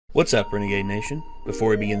What's up, Renegade Nation? Before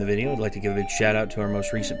we begin the video, I'd like to give a big shout out to our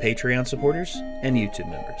most recent Patreon supporters and YouTube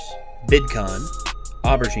members. Bidcon,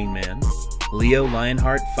 Aubergine Man, Leo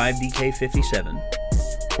Lionheart 5DK57,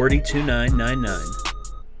 QWERTY2999.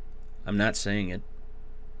 I'm not saying it.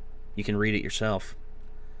 You can read it yourself.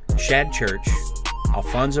 Shad Church,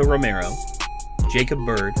 Alfonso Romero, Jacob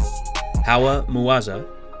Bird, Hawa Muaza,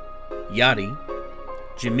 Yadi,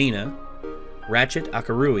 Jimina, Ratchet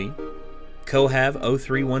Akarui, Kohav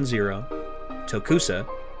 0310, Tokusa,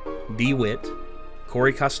 D. Witt,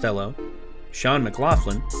 Corey Costello, Sean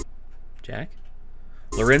McLaughlin, Jack,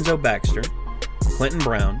 Lorenzo Baxter, Clinton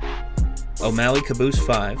Brown, O'Malley Caboose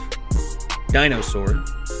 5, Dinosaur,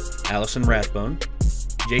 Allison Rathbone,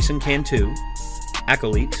 Jason Cantu,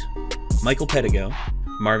 Acoleyte, Michael Pedigo,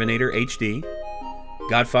 Marvinator HD,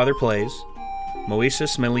 Godfather Plays,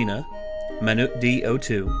 Moises Melina, Manute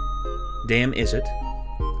D02, Damn Is It,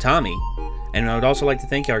 Tommy, and I would also like to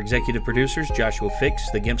thank our executive producers, Joshua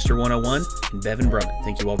Fix, The Gimpster 101, and Bevan Brummett.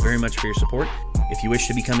 Thank you all very much for your support. If you wish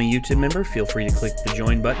to become a YouTube member, feel free to click the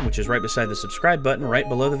join button, which is right beside the subscribe button right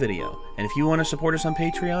below the video. And if you want to support us on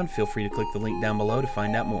Patreon, feel free to click the link down below to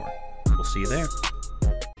find out more. We'll see you there.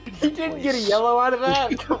 You didn't get a yellow out of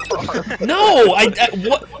that? Come on. No!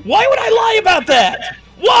 Why would I lie about that?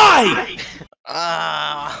 Why?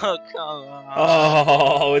 Oh, come on.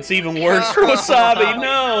 Oh, it's even worse for Wasabi.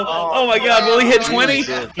 No. Oh my god, will he hit 20?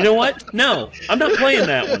 You know what? No, I'm not playing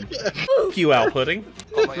that one. Fuck you, Al Pudding.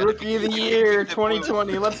 Oh my God. Rookie of the Year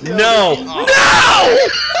 2020. Let's go. No! No!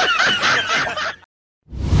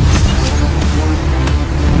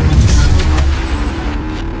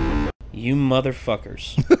 You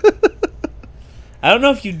motherfuckers. I don't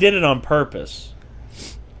know if you did it on purpose,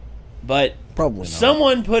 but probably not.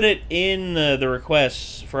 Someone put it in the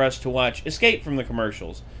requests for us to watch Escape from the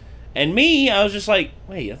Commercials. And me, I was just like,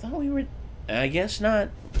 wait, I thought we were... I guess not.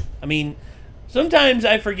 I mean, sometimes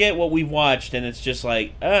I forget what we've watched, and it's just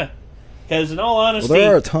like, because in all honesty... Well,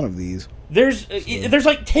 there are a ton of these. There's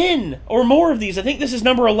like 10 or more of these. I think this is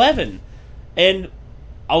number 11. And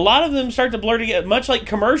a lot of them start to blur together. Much like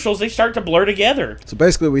commercials, they start to blur together. So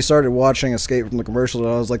basically, we started watching Escape from the Commercials,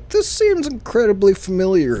 and I was like, this seems incredibly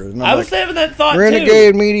familiar. And I was having that thought,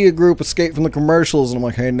 Renegade Media Group, Escape from the Commercials, and I'm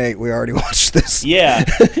like, hey, Nate, we already watched this. Yeah.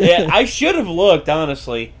 Yeah, I should have looked,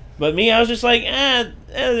 honestly. But me, I was just like,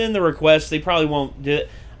 in the request, they probably won't do it.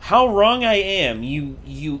 How wrong I am,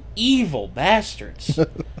 you evil bastards.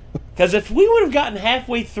 Because if we would have gotten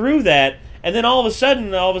halfway through that, and then all of a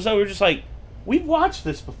sudden, we're just like, we've watched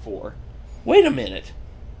this before. Wait a minute.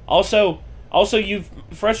 Also, you've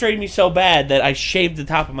frustrated me so bad that I shaved the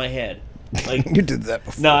top of my head. Like You did that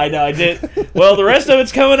before. No, I know, I did. Well, the rest of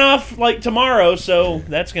it's coming off, like, tomorrow, so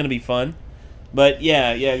that's going to be fun. But,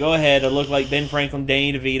 yeah, go ahead. I look like Ben Franklin,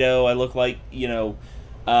 Danny DeVito. I look like,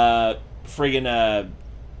 friggin',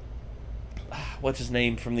 what's his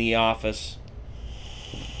name from The Office?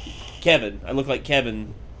 Kevin. I look like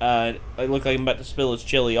Kevin. I look like I'm about to spill his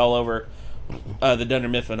chili all over the Dunder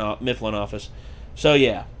Mifflin office. So,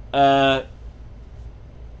 yeah.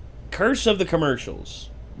 Curse of the Commercials.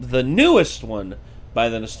 The newest one by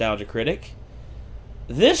the Nostalgia Critic.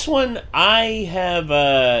 This one, I have,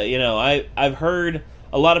 I've heard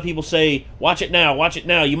a lot of people say, watch it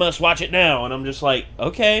now, you must watch it now. And I'm just like,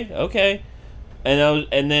 okay.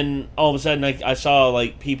 And then all of a sudden I saw,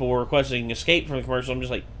 like, people were requesting Escape from the Commercial. I'm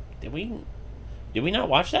just like, did we not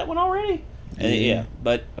watch that one already? And, yeah,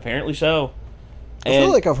 but apparently so. I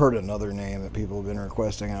feel like I've heard another name that people have been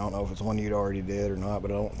requesting. I don't know if it's one you'd already did or not,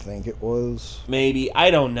 but I don't think it was. Maybe.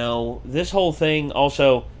 I don't know. This whole thing,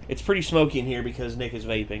 also, it's pretty smoky in here because Nick is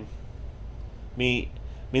vaping. I mean,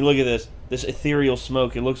 look at this. This ethereal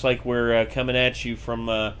smoke. It looks like we're coming at you from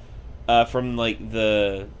like,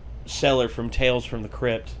 the cellar from Tales from the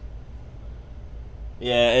Crypt.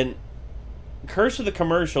 Yeah, and Curse of the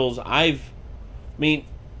Commercials, I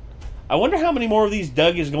wonder how many more of these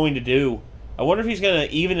Doug is going to do. I wonder if he's going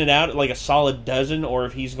to even it out at like a solid dozen, or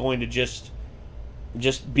if he's going to just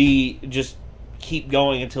keep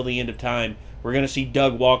going until the end of time. We're going to see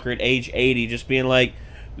Doug Walker at age 80 just being like,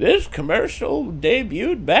 this commercial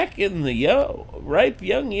debuted back in the ripe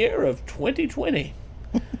young year of 2020.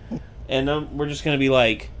 And we're just going to be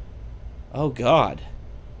like, oh, God.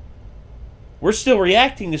 We're still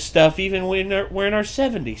reacting to stuff even when we're in our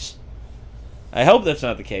 70s. I hope that's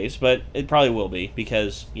not the case, but it probably will be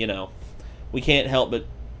because, we can't help but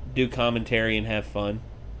do commentary and have fun.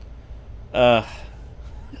 Every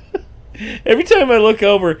time I look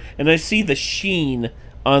over and I see the sheen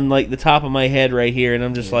on, like, the top of my head right here, and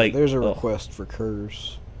I'm just like... There's a request for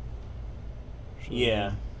Curse. So.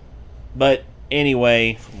 Yeah. But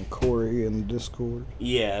Anyway. From Corey in Discord.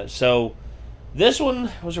 Yeah, so this one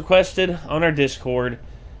was requested on our Discord.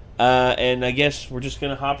 And I guess we're just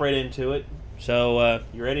going to hop right into it. So,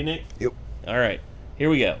 you ready, Nick? Yep. All right. Here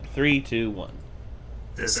we go. 3, 2, 1.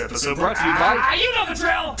 This episode brought to you by... you know the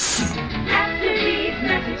drill!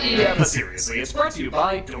 Yeah, but seriously, it's brought to you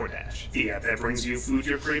by DoorDash, the app that brings you food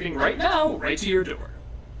you're craving right now, right to your door.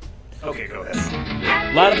 Okay, go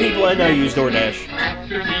ahead. A lot of people I know use DoorDash.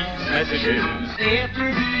 After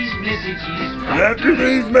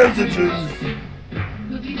these messages.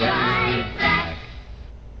 We'll be right back.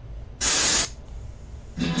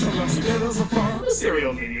 The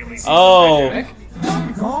cereal immediately sees Oh. the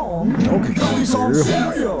Donkey Kong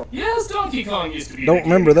cereal. Yes, Donkey Kong used to be Don't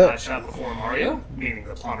remember that. shot before Mario, meaning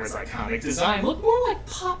the plumber's iconic design looked more like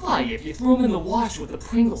Popeye if you threw him in the wash with the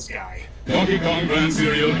Pringles guy. Donkey Kong brand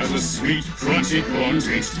cereal has a sweet, crunchy corn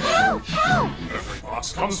taste. Every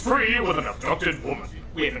box comes free with an abducted woman.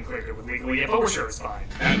 We haven't cleared it with legal yet, but we're sure it's fine.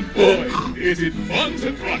 And boy, is it fun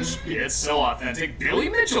to crunch. It's so authentic, Billy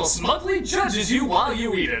Mitchell smugly judges you while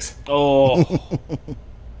you eat it. Oh.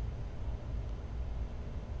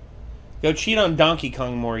 Go cheat on Donkey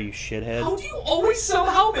Kong more, you shithead. How do you always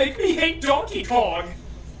somehow make me hate Donkey Kong?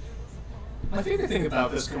 My favorite thing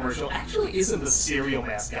about this commercial actually isn't the cereal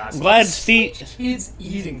mascot. I'm glad Steve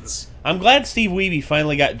I'm glad Steve Wiebe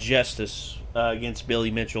finally got justice against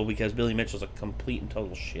Billy Mitchell, because Billy Mitchell's a complete and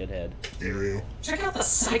total shithead. Yeah. Check out the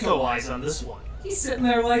psycho eyes on this one. He's sitting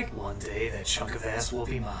there like, one day that chunk of ass will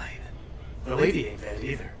be mine. The lady ain't bad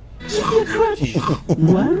either.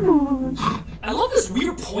 I love this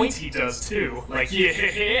weird point he does too. Like,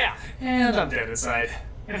 yeah, and I'm dead inside.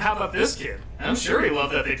 And how about this kid? I'm sure he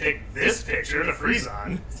loved that they picked this picture to freeze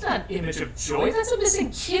on. It's not an image of joy, that's a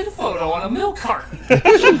missing kid photo on a milk carton.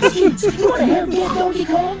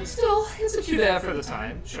 Still, it's a cute ad for the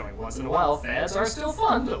time, showing once in a while fads are still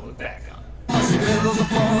fun to look back on.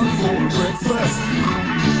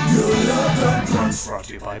 Brought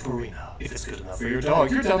to you by Purina. If it's good enough for your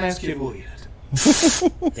dog, your dumbass kid will eat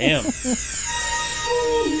it. Damn.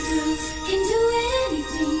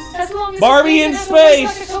 As long as Barbie in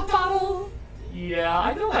space! Yeah,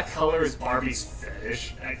 I know that color is Barbie's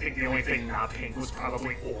fetish. I think the only thing not pink was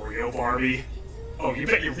probably Oreo Barbie. Oh, you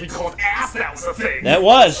bet you recalled ass that was a thing! That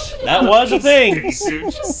was a thing!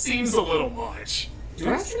 Suit just seems a little much. Do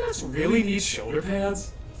astronauts really need shoulder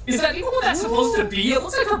pads? Is that even what that's supposed to be? It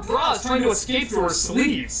looks like her bra is trying to escape through her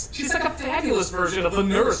sleeves. She's like a fabulous version of the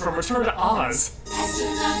nurse from Return to Oz.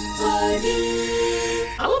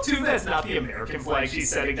 I love too that's not the American flag she's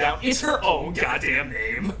setting down. It's her own goddamn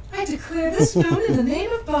name. I declare this food in the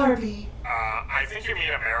name of Barbie. I think you mean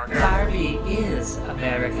America. Barbie is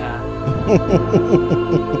America.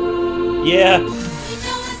 Yeah.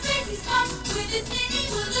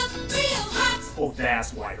 Oh,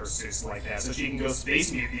 that's why her suit's like that, so she can go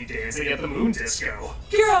space mutiny dancing at the moon disco.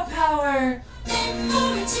 Girl power!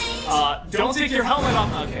 Don't take your helmet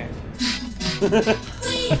off. Okay.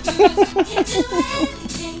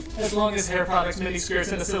 As long as hair products,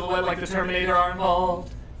 miniskirts, and a silhouette like the Terminator are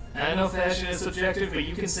involved. I know fashion is subjective, but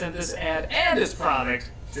you can send this ad and its product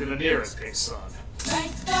to the nearest big son.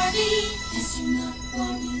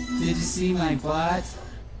 Did you see my butt?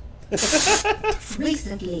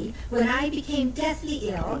 Recently, when I became deathly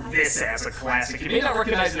ill, This ad's a classic. You may not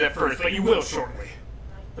recognize it at first, but you will shortly.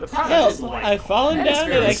 The product is Help! like I've fallen down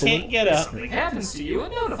and I can't get If up. something happens to you,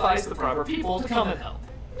 it notifies the proper people to come and help.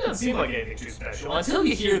 It doesn't seem like anything too special until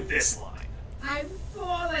you hear this line. I've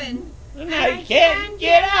fallen. And I can't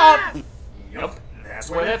get up! Yup, that's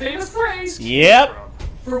where that famous phrase came Yep. from.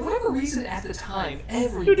 For whatever reason at the time,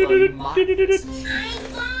 everybody mocked this. I've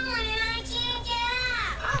fallen and I can't get up.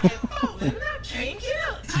 I've fallen and I can't get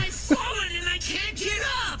up. I've fallen and I can't get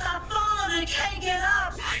up. I've fallen and I can't get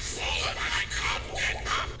up. I've fallen and I can't get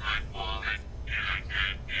up. I've fallen and I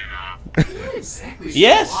can't get up. I'm not exactly sure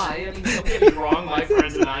Yes. why. I mean, don't get me wrong, my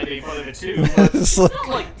friends and I made fun of it too. But It's not like,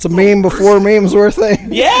 like it's a meme before memes were a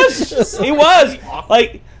thing. Yes! It was!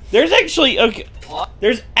 Like, there's actually a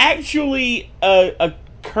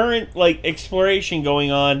current, like, exploration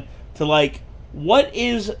going on to, like, what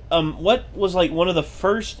was, like, one of the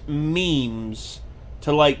first memes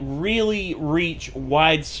to, like, really reach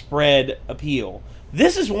widespread appeal.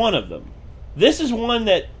 This is one of them. This is one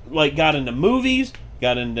that, like, got into movies,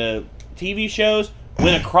 got into TV shows,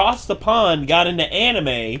 went across the pond, got into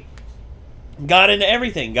anime, got into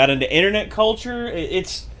everything, got into internet culture.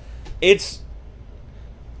 It's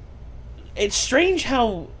strange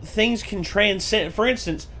how things can transcend. For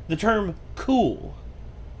instance, the term cool.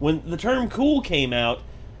 When the term cool came out,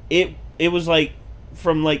 it was like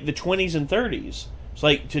from like the 20s and 30s. It's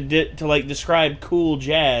like to like describe cool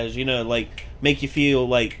jazz, you know, like make you feel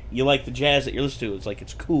like you like the jazz that you're listening to. It's like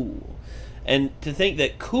it's cool, and to think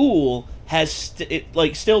that cool has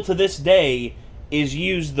like still to this day is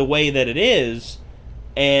used the way that it is,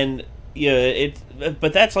 and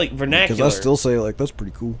but that's like vernacular. Because I still say like that's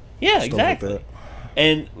pretty cool. Yeah, Stuff exactly. Like that.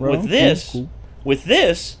 And Well, with this,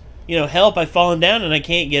 cool. Help! I've fallen down and I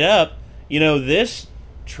can't get up. This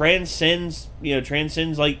transcends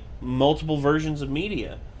like multiple versions of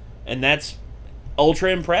media, and that's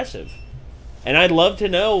ultra impressive. And I'd love to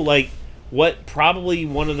know like what probably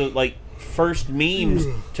one of the like first memes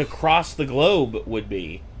to cross the globe would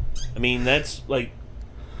be. I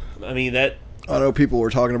know people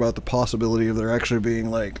were talking about the possibility of there actually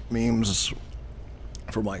being like memes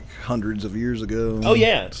from like hundreds of years ago. Oh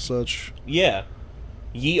yeah, such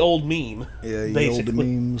ye old meme. Yeah, ye basically. old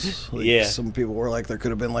memes. Like, yeah, some people were like there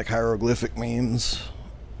could have been like hieroglyphic memes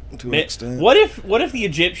to an extent. What if the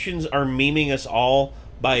Egyptians are memeing us all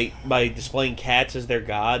by displaying cats as their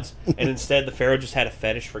gods, and instead the pharaoh just had a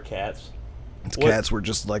fetish for cats? Cats were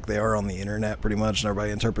just like they are on the internet, pretty much, and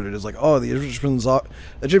everybody interpreted it as like, oh, the Egyptians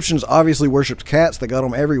obviously worshipped cats. They got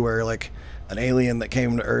them everywhere, like an alien that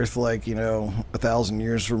came to Earth, like 1,000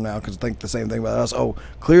 years from now, could think the same thing about us. Oh,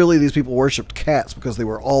 clearly these people worshipped cats because they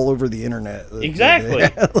were all over the internet. Exactly.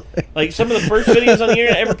 Like some of the first videos on the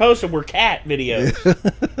internet ever posted were cat videos.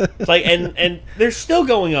 It's like, and they're still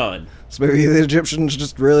going on. So maybe the Egyptians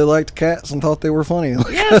just really liked cats and thought they were funny.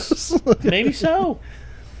 Like yes, maybe so.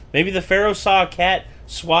 Maybe the pharaoh saw a cat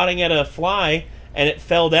swatting at a fly, and it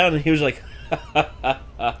fell down, and he was like,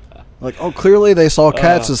 like, oh, clearly they saw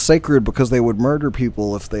cats as sacred because they would murder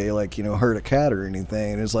people if they, like, hurt a cat or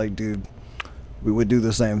anything. And it's like, dude, we would do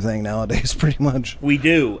the same thing nowadays, pretty much. We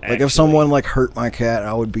do, actually. Like, if someone, like, hurt my cat,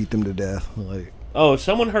 I would beat them to death. Like, oh, if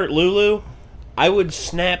someone hurt Lulu, I would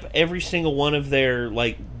snap every single one of their,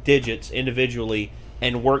 like, digits individually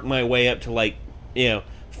and work my way up to, like,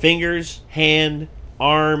 fingers, hand,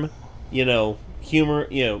 arm,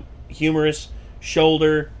 humerus,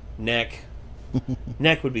 shoulder, neck.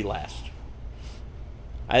 Neck would be last.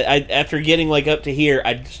 I after getting like up to here,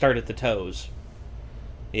 I'd start at the toes.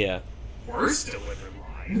 Yeah. Worst delivered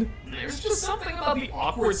line. There's just something about the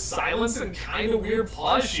awkward silence and kind of weird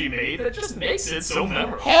pause she made that just makes it so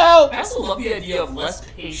memorable. Help! I also love the idea of less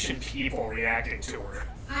patient people reacting to her.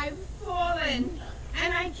 I've fallen,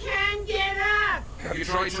 and I can't get up. Have you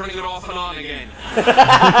tried turning it off and on again?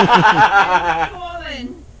 I've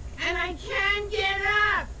fallen, and I can't get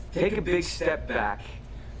up. Take a big step back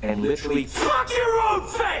and literally fuck your own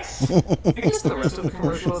face! I guess the rest of the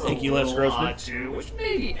commercial is a little odd too, which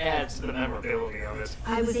maybe adds to the memorability of it.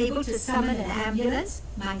 I was able to summon an ambulance,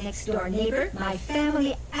 my next door neighbor, my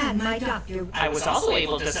family, and my doctor. I was also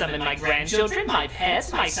able to summon my grandchildren, my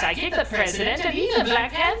pets, my psychic, the president, and even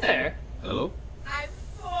Black Panther. Hello? I've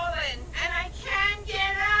fallen, and I can't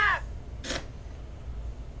get up.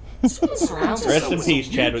 Rest in peace,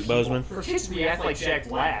 Chadwick Boseman. Her kids react like Jack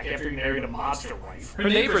Black after he married a monster wife. Her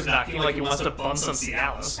neighbor's knocking like he wants to bum some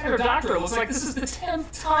Cialis. And her doctor looks like this is the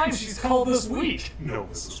 10th time she's called this week. No,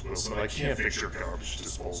 Mrs. Wilson, I can't fix your garbage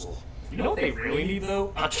disposal. You know what they really need,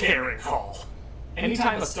 though? A caring call.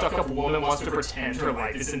 Anytime a stuck-up woman wants to pretend her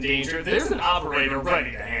life is in danger, there's an operator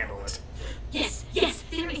ready to handle it. Yes,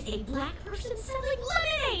 there is a black person selling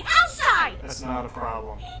lemonade outside! That's not a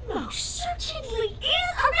problem. It most certainly is!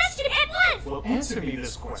 Arrested at once! Well, answer me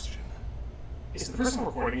this question. Is the person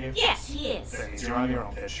recording you? Yes, he is. That means you're on your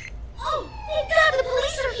own, bitch. Oh, thank God the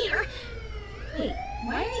police are here! Wait,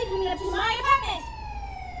 why are they coming up to my apartment?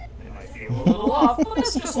 It might feel a little off, but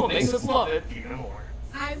that's just what makes us love it even more.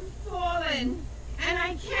 I've fallen, and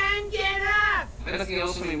I can't get up. Anything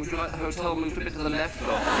else for me? Would you like the hotel moved a bit to the left?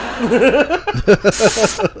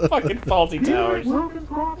 Fucking faulty towers. No.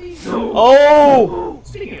 Oh!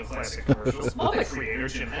 Speaking of classic commercials, Muppet creator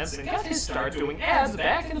Jim Henson got his start doing ads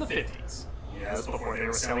back in the 50s. Yes, before they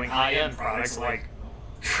were selling high-end products like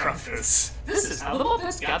crumpets. This is how the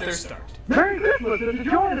Muppets got their start. Merry Christmas, and to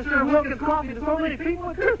join us during Wilkins Coffee to so many people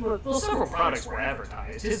at Christmas. Well, several products were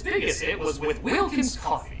advertised. His biggest hit was with Wilkins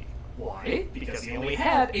Coffee. Why? Because he only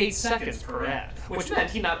had 8 seconds per ad, which meant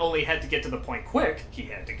he not only had to get to the point quick, he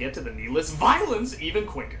had to get to the needless violence even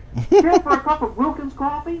quicker. Care for a cup of Wilkins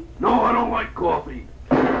coffee? No, I don't like coffee.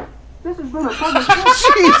 This has been a fun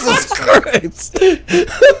Jesus Christ! It's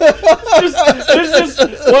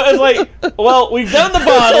like, well, we've done the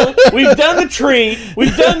bottle, we've done the tree,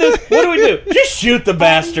 we've done this. What do? Just shoot the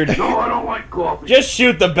bastard. No, I don't like coffee. Just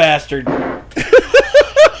shoot the bastard.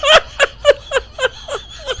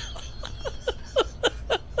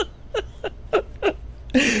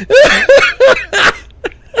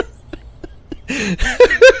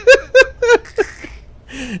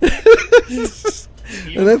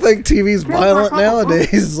 And they think TV's violent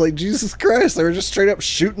nowadays. Like, Jesus Christ, they were just straight up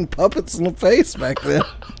shooting puppets in the face back then.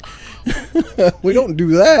 We don't do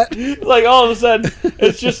that. Like, all of a sudden,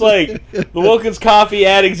 it's just like the Wilkins Coffee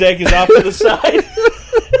ad exec is off to the side.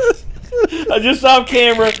 Just off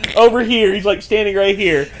camera, over here. He's like standing right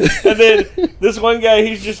here. And then this one guy,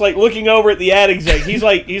 he's just like looking over at the ad exec. He's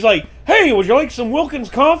like, hey, would you like some Wilkins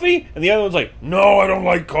coffee? And the other one's like, no, I don't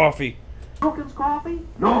like coffee. Wilkins coffee?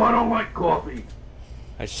 No, I don't like coffee.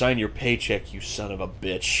 I signed your paycheck, you son of a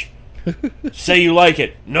bitch. Say you like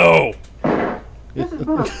it. No. This is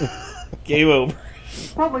good. Game over.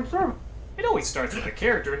 Public service. It always starts with a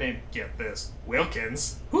character named, get this,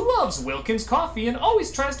 Wilkins, who loves Wilkins coffee and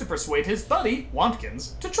always tries to persuade his buddy,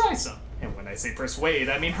 Watkins, to try some. And when I say persuade,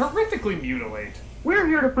 I mean horrifically mutilate. We're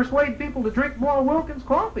here to persuade people to drink more Wilkins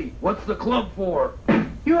coffee. What's the club for?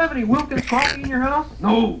 You have any Wilkins coffee in your house?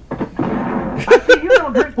 No. I see you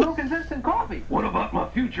don't drink Wilkins instant coffee. What about my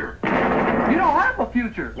future? You don't have a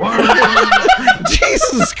future. Why are you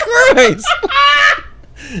Jesus Christ!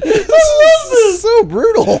 This is so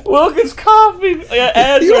brutal. Wilkins Coffee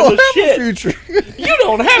ads You are don't the have shit. a future. You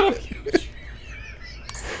don't have a future.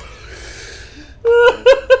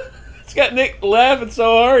 It's got Nick laughing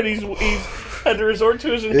so hard he's had to resort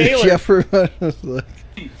to his inhaler. Yeah, for like,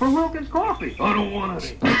 For Wilkins coffee. I don't want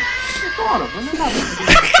any. You thought of them. They're not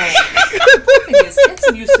The thing is,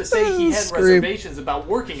 Henson used to say he had Scream. reservations about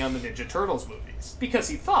working on the Ninja Turtles movies because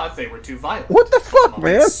he thought they were too violent. what the fuck,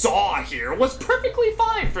 man? Saw here was perfectly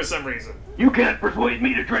fine for some reason. You can't persuade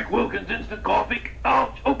me to drink Wilkins instant coffee.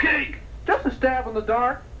 Ouch. Okay. just a stab in the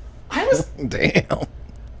dark. I was... Damn.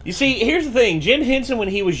 You see, here's the thing. Jim Henson, when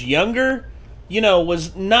he was younger,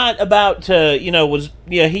 was not about to,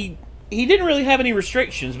 he didn't really have any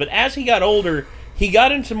restrictions. But as he got older, he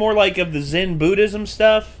got into more like of the Zen Buddhism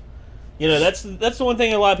stuff. That's the one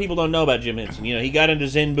thing a lot of people don't know about Jim Henson. He got into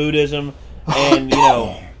Zen Buddhism and,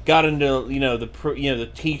 got into,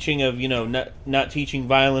 the teaching of, not teaching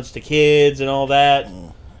violence to kids and all that.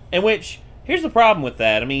 And which, here's the problem with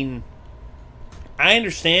that. I mean, I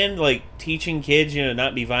understand, like, teaching kids,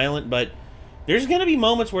 not be violent, but there's going to be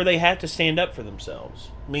moments where they have to stand up for themselves.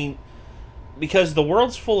 I mean, because the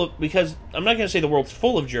world's full of, because I'm not going to say the world's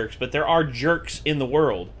full of jerks, but there are jerks in the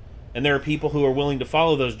world. And there are people who are willing to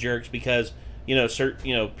follow those jerks because,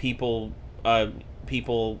 certain,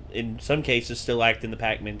 people in some cases still act in the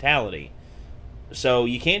pack mentality. So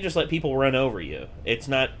you can't just let people run over you. It's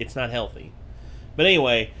not healthy. But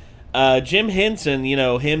anyway, Jim Henson,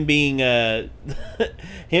 him being the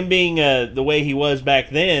way he was back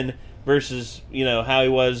then versus, how he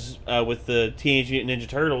was with the Teenage Mutant Ninja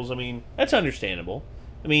Turtles, I mean, that's understandable.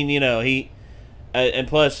 I mean, he... and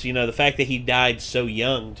plus, the fact that he died so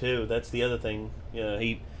young, too, that's the other thing.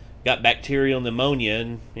 He got bacterial pneumonia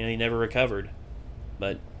and, he never recovered.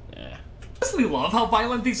 But, I honestly love how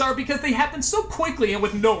violent these are because they happen so quickly and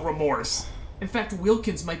with no remorse. In fact,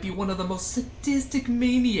 Wilkins might be one of the most sadistic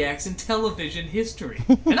maniacs in television history.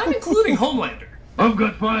 And I'm including Homelander. I've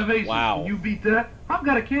got 5 aces. Wow. Can you beat that? I've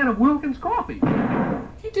got a can of Wilkins coffee.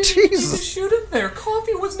 He didn't even shoot him there.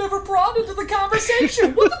 Coffee was never brought into the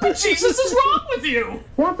conversation. What the bejesus is wrong with you?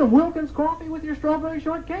 Want some Wilkins coffee with your strawberry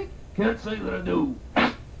shortcake? Can't say that I do.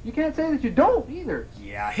 You can't say that you don't either.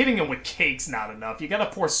 Yeah, hitting him with cake's not enough. You gotta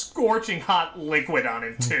pour scorching hot liquid on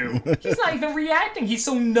him, too. He's not even reacting. He's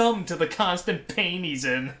so numb to the constant pain he's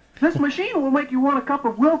in. This machine will make you want a cup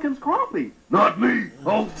of Wilkins coffee. Not me.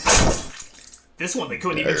 Oh. This one they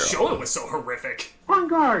couldn't even show. It was so horrific. On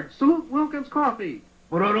guard, salute Wilkins coffee.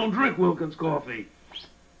 But I don't drink Wilkins coffee.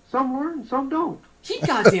 Some learn, some don't. He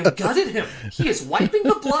goddamn gutted him. He is wiping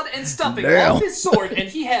the blood and stuffing off his sword, and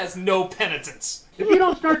he has no penitence. If you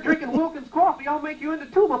don't start drinking Wilkins coffee, I'll make you into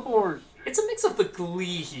two-by-fours. It's a mix of the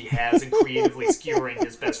glee he has in creatively skewering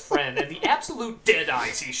his best friend and the absolute dead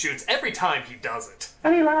eyes he shoots every time he does it.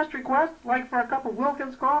 Any last request, like for a cup of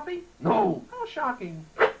Wilkins coffee? No. How shocking.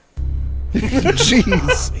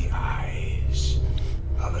 Jeez. The eyes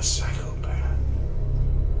of a psychopath.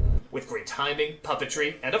 With great timing,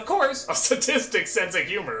 puppetry, and of course, a sadistic sense of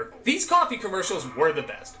humor, these coffee commercials were the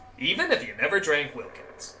best, even if you never drank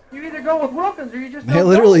Wilkins. You either go with Wilkins or you just They don't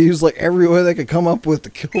literally go. used like every way they could come up with to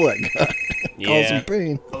kill that guy. Cause him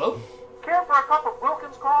pain. Hello? Care for a cup of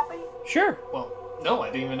Wilkins coffee? sure. Well, no,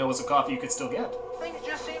 I didn't even know it was a coffee you could still get. Things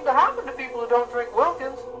just seem to happen to people who don't drink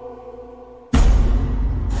Wilkins.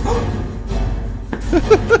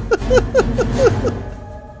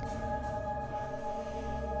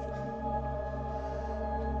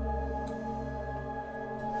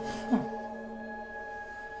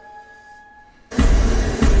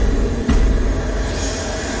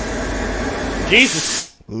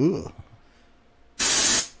 Jesus. Ugh.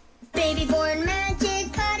 Baby born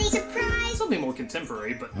magic, party surprise. Something more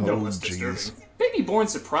contemporary, but no less jeez. disturbing. Baby born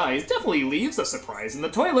surprise definitely leaves a surprise in the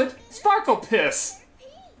toilet. Sparkle piss.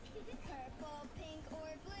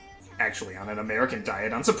 Actually, on an American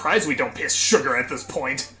diet, I'm surprised we don't piss sugar at this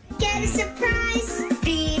point. Get a surprise,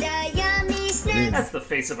 feed a yummy snack. That's the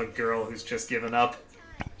face of a girl who's just given up.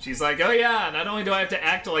 She's like, oh yeah, not only do I have to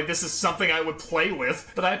act like this is something I would play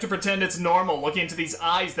with, but I have to pretend it's normal looking into these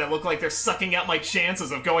eyes that look like they're sucking out my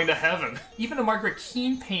chances of going to heaven. Even a Margaret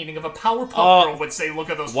Keane painting of a Powerpuff Girl would say, look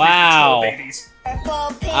at those wow. freaking babies.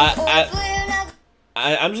 Purple, pink, or blue.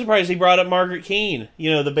 I'm surprised he brought up Margaret Keane. You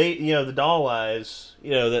know, the doll eyes.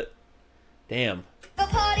 You know, that... Damn. A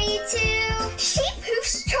party too. She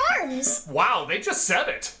poofs charms. Wow, they just said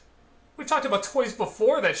it. We've talked about toys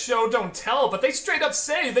before that show don't tell, but they straight up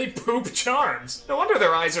say they poop charms. No wonder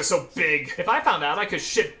their eyes are so big. If I found out I could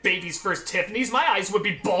ship baby's first Tiffany's, my eyes would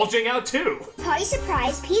be bulging out too. Party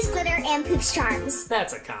surprise, peas glitter, and poops charms.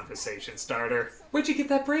 That's a conversation starter. Where'd you get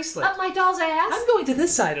that bracelet? Up my doll's ass. I'm going to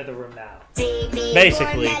this side of the room now. Baby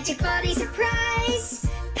Basically. born magic, party surprise.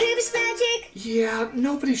 Poops magic. Yeah,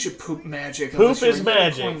 nobody should poop magic Poop unless you're is a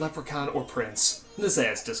magic. unicorn, leprechaun, or prince. This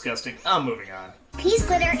ad's disgusting. I'm moving on. Peas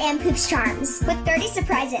glitter and poops charms with 30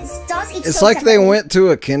 surprises. Dolls each It's sold like they separately. went to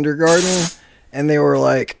a kindergarten and they were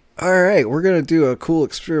like, all right, we're going to do a cool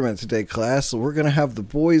experiment today, class. So we're going to have the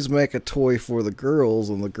boys make a toy for the girls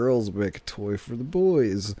and the girls make a toy for the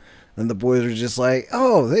boys. And the boys are just like,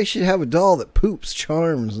 oh, they should have a doll that poops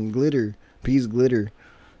charms and glitter, peas glitter.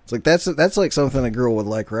 It's like, that's like something a girl would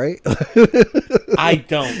like, right? I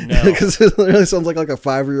don't know. Because it literally sounds like a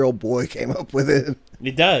 5-year-old boy came up with it.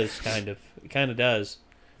 It does, kind of. It kind of does.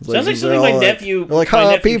 It's Sounds like they're something all my nephew. they're like, my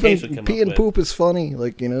huh, nephew Case would come pee up and with. poop is funny.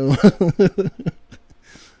 Like, you know.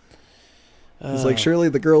 It's like, surely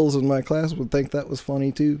the girls in my class would think that was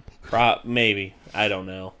funny too. Maybe. I don't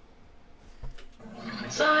know.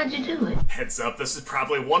 So how'd you do it? Heads up, this is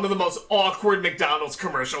probably one of the most awkward McDonald's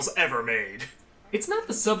commercials ever made. It's not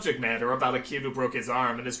the subject matter about a kid who broke his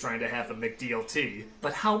arm and is trying to have a McDLT,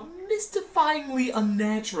 but how mystifyingly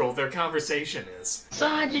unnatural their conversation is. So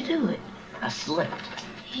how'd you do it? I slipped.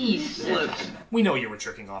 He slipped. We know you were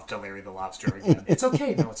jerking off to Larry the Lobster again. It's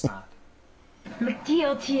okay, no it's not.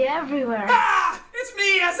 McDLT everywhere. Ah! It's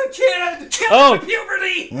me as a kid! Kill Oh.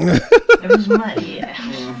 puberty! It was muddy.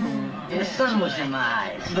 The sun was in my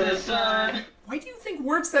eyes. The sun. Why do you think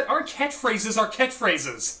words that aren't catchphrases are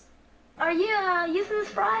catchphrases? Are you using this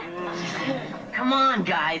fry? Come on,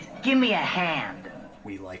 guys. Give me a hand.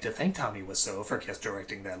 We like to thank Tommy Wiseau for guest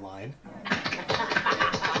directing that line.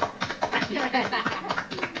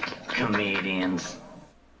 Comedians.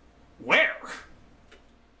 Where?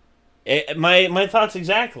 My thoughts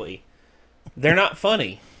exactly. They're not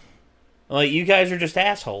funny. Like, you guys are just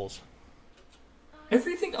assholes.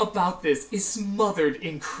 Everything about this is smothered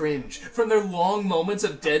in cringe, from their long moments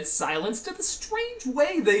of dead silence to the strange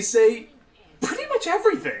way they say pretty much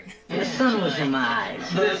everything. The sun was in my eyes.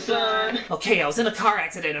 The sun. Okay, I was in a car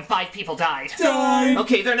accident and 5 people died. Died.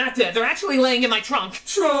 Okay, they're not dead. They're actually laying in my trunk.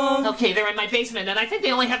 Trunk. Okay, they're in my basement and I think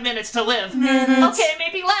they only have minutes to live. Minutes. Okay,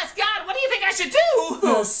 maybe less. God, what do you think I should do?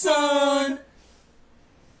 The sun.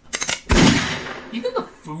 Even the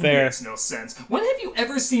food Fair. makes no sense. When have you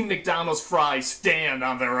ever seen McDonald's fries stand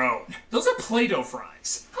on their own? Those are Play-Doh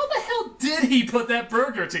fries. How the hell did he put that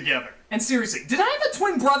burger together? And seriously, did I have a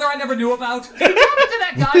twin brother I never knew about? Can you tell me to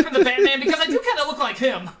that guy from the Batman because I do kind of look like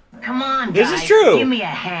him? Come on, This guys. is true. Give me a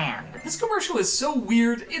hand. This commercial is so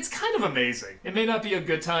weird, it's kind of amazing. It may not be a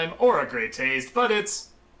good time or a great taste, but it's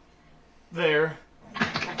there.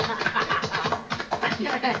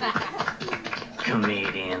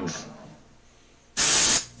 Comedians.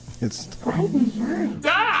 It's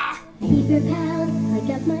Ah!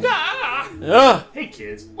 Ah! Ugh. Hey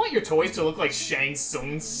kids, want your toys to look like Shang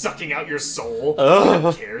Tsung sucking out your soul? I Ugh.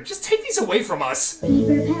 don't care, just take these away from us. The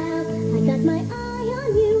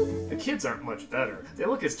kids aren't much better. They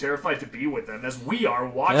look as terrified to be with them as we are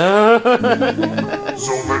watching.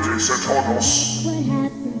 Zometis et todos.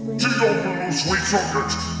 Geopolis we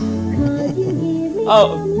chocolate.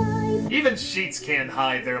 Oh. Even sheets can't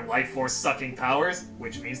hide their life force sucking powers,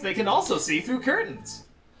 which means they can also see through curtains.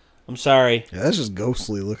 I'm sorry. yeah, that's just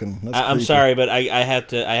ghostly looking. That's I'm creepy. sorry, but I have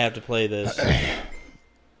to play this.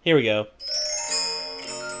 Here we go.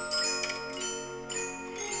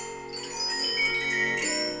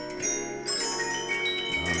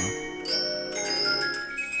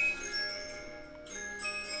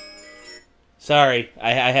 Sorry,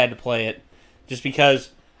 I had to play it, just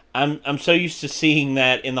because I'm so used to seeing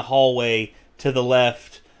that in the hallway to the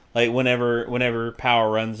left, like whenever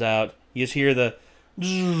power runs out, you just hear the.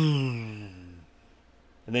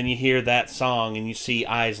 And then you hear that song and you see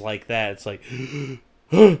eyes like that. It's like, have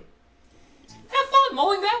fun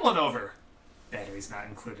mulling that one over. Batteries not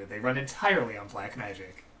included. They run entirely on black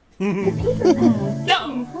magic.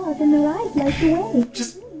 No!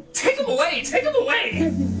 Just take them away! Take them away!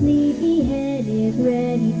 The sleepyhead is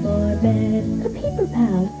ready for bed. The paper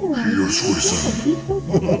pals,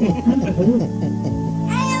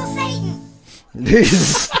 Hail Satan!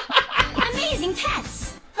 Amazing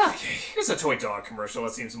pets! Okay, here's a toy dog commercial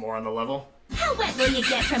that seems more on the level. How wet will you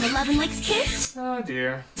get from a Lovin' Licks kiss? Oh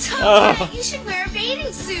dear. You should wear a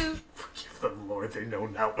bathing suit. Forgive them, Lord, they know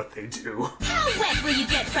not what they do. How wet will you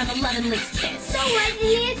get from a Lovin' Licks kiss? So wet you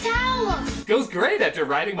need a towel. Goes great after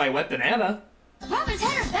riding my wet banana. Rub his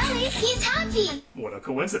head or belly, he's happy. What a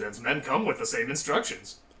coincidence, men come with the same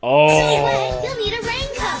instructions. oh. So wet, you'll need a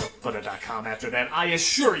raincoat. Put a .com after that, I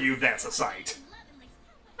assure you that's a sight.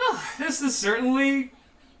 Oh, this is certainly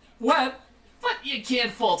wet, but you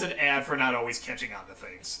can't fault an ad for not always catching on to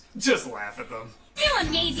things. Just laugh at them. New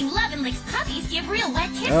amazing Lovin' Licks puppies give real wet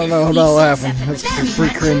kisses. I don't know about laughing. That's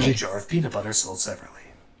pretty cringy. Jar of peanut butter sold separately.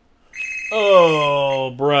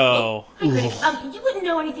 Oh, bro. Hey, Critic, you wouldn't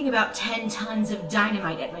know anything about 10 tons of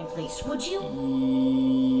dynamite at my place, would you?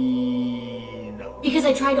 No. Because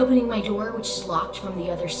I tried opening my door, which is locked from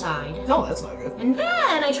the other side. No, that's not good. And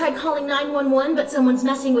then I tried calling 911, but someone's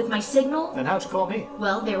messing with my signal. Then how'd you call me?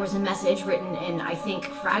 Well, there was a message written in, I think,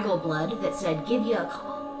 Fraggle Blood that said, give you a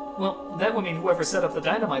call. Well, that would mean whoever set up the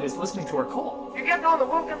dynamite is listening to our call. You getting on the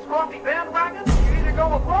Wilkins Coffee bandwagon? You either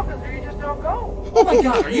go with Wilkins or you just don't go. Oh my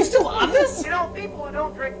god, are you still on this? You know, people who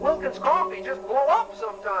don't drink Wilkins coffee just blow up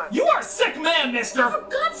sometimes. You are a sick man, mister! For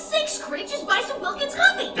God's sakes, Critic, just buy some Wilkins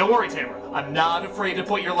coffee! Don't worry, Tamara. I'm not afraid to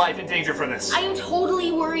put your life in danger for this. I am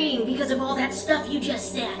totally worrying because of all that stuff you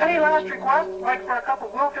just said. Any last requests, like for a cup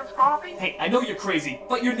of Wilkins coffee? Hey, I know you're crazy,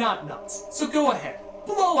 but you're not nuts. So go ahead.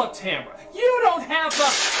 Blow up Tamara. You don't have the...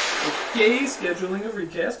 Okay, scheduling a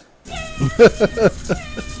recast.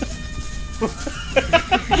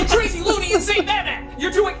 You crazy, loony, insane madman!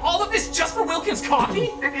 You're doing all of this just for Wilkins coffee?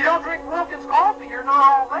 If you don't drink Wilkins coffee, you're not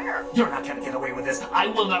all there. You're not gonna get away with this. I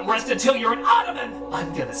will not rest until you're an ottoman!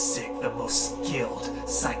 I'm gonna sick the most skilled,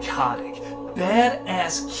 psychotic,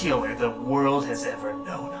 badass killer the world has ever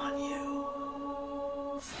known on you.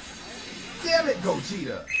 Damn it,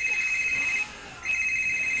 Gogeta!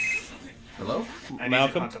 Hello? I need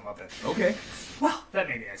Malcolm? to hunt him up it. Okay. Well, that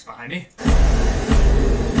maniac's behind me.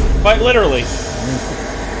 Quite literally.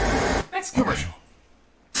 Next commercial.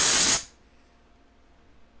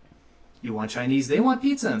 You want Chinese, they want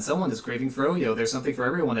pizza, and someone is craving froyo. There's something for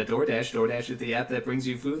everyone at DoorDash. DoorDash is the app that brings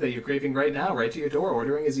you food that you're craving right now, right to your door.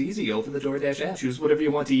 Ordering is easy. Open the DoorDash app. Choose whatever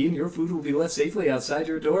you want to eat, and your food will be left safely outside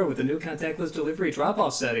your door with a new contactless delivery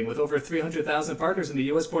drop-off setting. With over 300,000 partners in the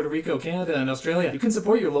U.S., Puerto Rico, Canada, and Australia, you can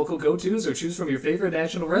support your local go-tos or choose from your favorite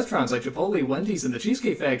national restaurants like Chipotle, Wendy's, and the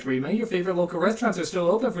Cheesecake Factory. Many of your favorite local restaurants are still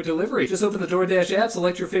open for delivery. Just open the DoorDash app,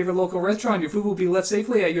 select your favorite local restaurant. Your food will be left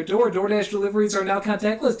safely at your door. DoorDash deliveries are now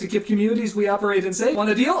contactless to keep communities we operate in safe. Want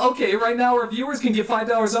a deal? Okay, right now our viewers can get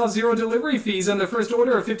 $5 off, zero delivery fees on their first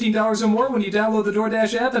order of $15 or more when you download the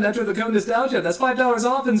DoorDash app and enter the code Nostalgia. That's $5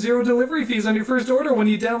 off and zero delivery fees on your first order when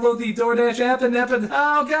you download the DoorDash app and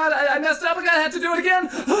oh god, I messed up. I have to do it again.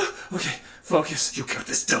 Okay, focus. You got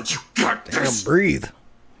this, don't you? Got this. Damn, breathe.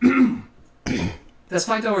 That's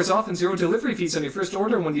 $5 off and zero delivery fees on your first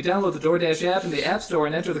order when you download the DoorDash app in the App Store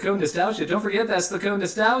and enter the code Nostalgia. Don't forget that's the code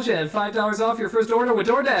Nostalgia and $5 off your first order with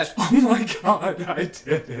DoorDash. Oh my god, I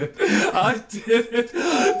did it. I did it.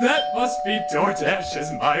 That must be DoorDash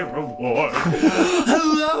as my reward.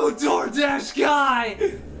 Hello, DoorDash guy!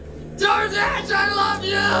 DoorDash, I love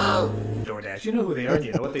you! DoorDash, you know who they are and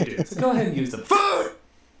you know what they do. So go ahead and use them. Food!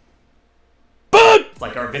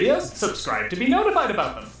 Like our videos? Subscribe to be notified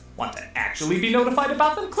about them. Want to actually be notified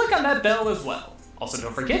about them? Click on that bell as well. Also,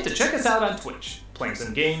 don't forget to check us out on Twitch. Playing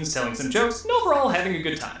some games, telling some jokes, and overall having a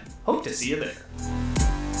good time. Hope to see you there.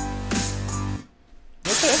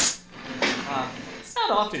 Okay. It's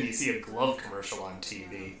not often you see a glove commercial on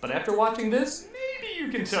TV, but after watching this, maybe you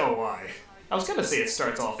can tell why. I was gonna say it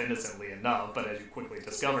starts off innocently enough, but as you quickly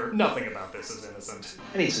discover, nothing about this is innocent.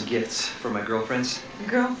 I need some gifts for my girlfriends.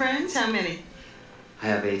 Girlfriends? How many? I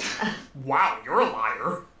have 8. Wow, you're a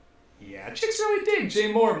liar. Yeah, chicks really dig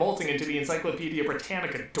Jay Moore molting into the Encyclopedia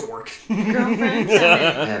Britannica dork. Girlfriends?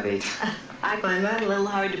 I have 8. I find that a little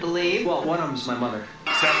hard to believe. Well, one of them's my mother.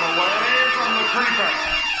 Step away from the creeper.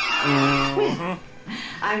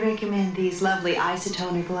 I recommend these lovely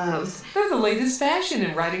isotonic gloves. They're the latest fashion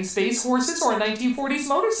in riding space horses or a 1940s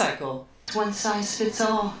motorcycle. One size fits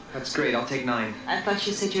all. That's great, I'll take 9. I thought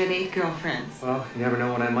you said you had 8 girlfriends. Well, you never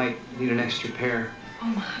know when I might need an extra pair. Oh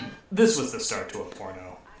my. This was the start to a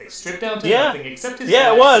porno. They stripped down to Yeah. nothing except his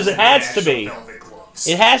Yeah, it glasses was. It and has to national be. velvet gloves.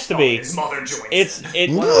 It has to be. His mother joins It's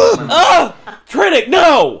in. Oh, Critic,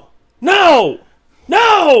 no, no,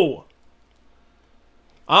 no.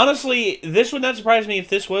 Honestly, this would not surprise me if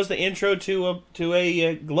this was the intro to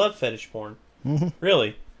a glove fetish porn.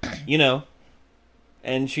 Really, you know.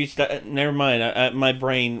 And she's never mind. My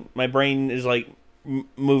brain is like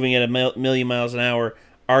moving at a million miles an hour,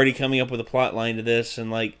 already coming up with a plot line to this, and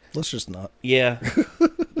like let's just not. Yeah,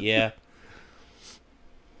 yeah.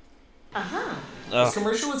 This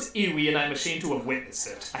commercial is ewy, and I'm ashamed to have witnessed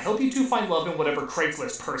it. I hope you two find love in whatever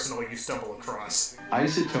Craigslist personal you stumble across.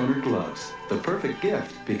 Isotoner gloves. The perfect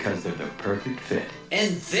gift because they're the perfect fit.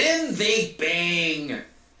 And then they bang.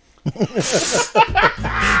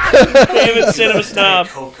 David Cinema Snob.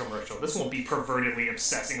 Coke commercial. This won't be pervertedly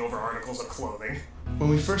obsessing over articles of clothing. When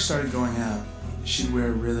we first started going out, she'd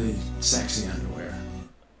wear really sexy underwear.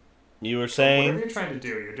 You were saying? Whatever you're trying to do,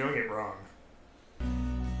 you're doing it wrong.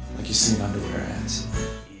 Like you see in underwear ads.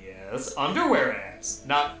 Yes, underwear ads,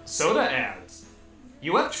 not soda ads.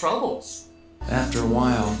 You have troubles. After a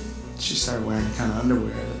while, she started wearing the kind of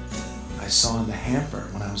underwear that I saw in the hamper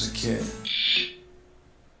when I was a kid.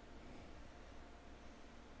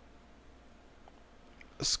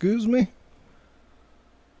 Excuse me?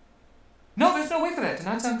 No, there's no way for that to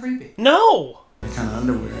not sound creepy. No! The kind of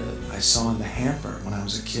underwear that I saw in the hamper when I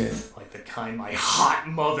was a kid. Like the kind my hot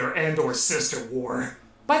mother and or sister wore.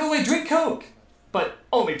 By the way, drink Coke. But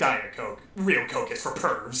only Diet Coke. Real Coke is for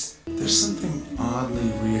pervs. There's something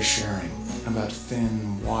oddly reassuring about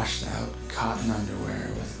thin, washed-out cotton underwear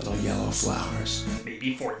with little yellow flowers.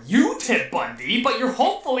 Maybe for you, Ted Bundy, but your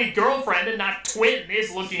hopefully girlfriend and not twin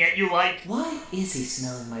is looking at you like, why is he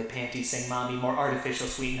smelling my panties saying mommy more artificial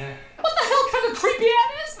sweetener? What the hell kind of creepy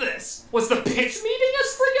ad is this? Was the pitch meeting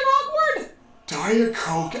as friggin' awkward? Diet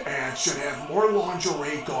Coke ads should have more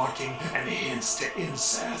lingerie gawking and hints to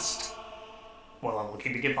incest. Well, I'm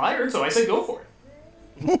looking to get fired, so I say go for it.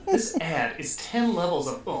 This ad is 10 levels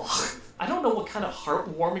of ugh. I don't know what kind of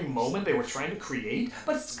heartwarming moment they were trying to create,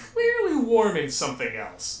 but it's clearly warming something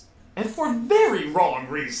else. And for very wrong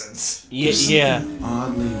reasons. Yeah.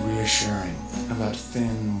 Oddly reassuring about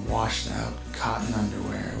thin, washed-out cotton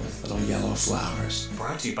underwear with little yellow flowers.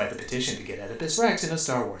 Brought to you by the petition to get Oedipus Rex in a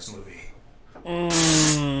Star Wars movie.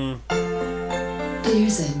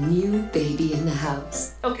 There's a new baby in the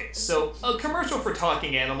house. Okay, so a commercial for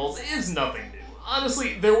talking animals is nothing new.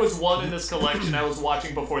 Honestly, there was one in this collection I was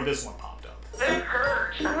watching before this one popped up. It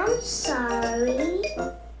hurts. I'm sorry.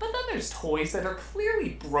 But then there's toys that are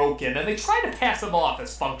clearly broken and they try to pass them off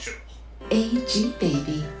as functional. AG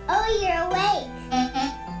baby. Oh, you're awake.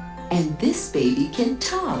 And this baby can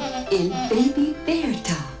talk in baby bear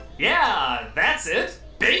talk. Yeah, that's it.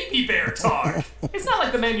 Baby bear talk. It's not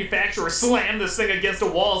like the manufacturer slammed this thing against a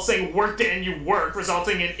wall saying work and you work,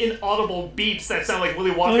 resulting in inaudible beeps that sound like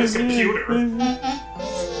Willy Wonka's computer.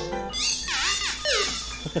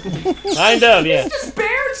 Kind of, yeah. It's just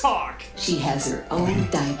bear talk. She has her own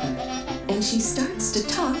diaper, and she starts to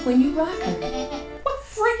talk when you rock her. What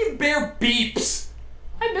friggin' bear beeps?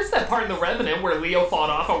 I missed that part in The Revenant where Leo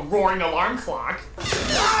fought off a roaring alarm clock.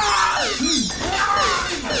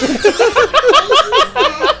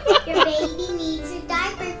 Your baby needs a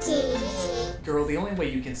diaper change. Girl, the only way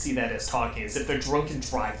you can see that as talking is if they're drunken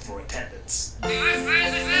drive-thru attendants.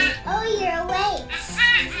 Oh, you're awake.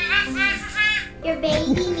 Your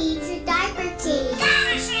baby needs a diaper change.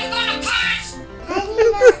 How do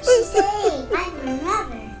you know what she's saying? I'm her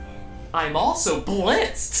mother. I'm also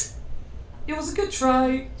blitzed. It was a good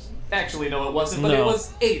try. Actually, no, it wasn't, but it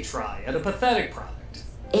was a try at a pathetic product.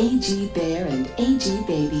 AG Bear and AG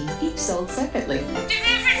Baby, each sold separately.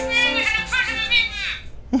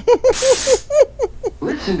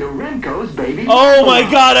 Listen to Renko's baby. Oh my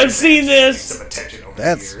god, I've seen this! Some attention over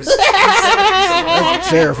That's the years. that's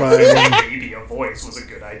terrifying. Maybe a voice was a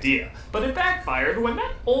good idea, but it backfired when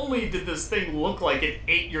not only did this thing look like it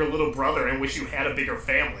ate your little brother and wish you had a bigger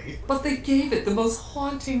family, but they gave it the most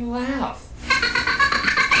haunting laugh.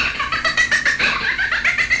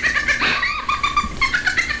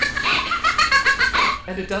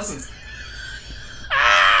 And it doesn't.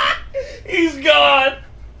 He's gone!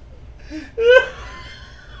 I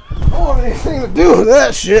don't want anything to do with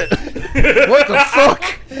that shit. What the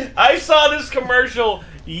fuck? I saw this commercial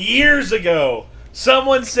years ago.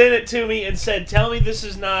 Someone sent it to me and said, tell me this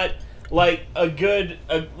is not like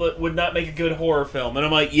would not make a good horror film. And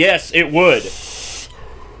I'm like, yes, it would.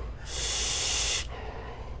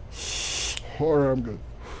 Horror, I'm good.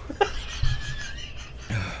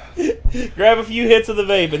 Grab a few hits of the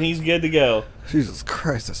vape and he's good to go. Jesus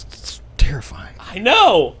Christ, that's terrible. terrifying. I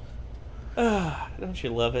know! Don't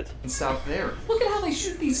you love it? And stop there. Look at how they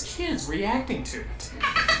shoot these kids reacting to it.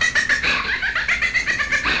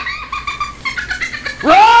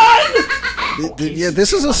 Run! Yeah,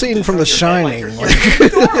 this is a scene from The Shining,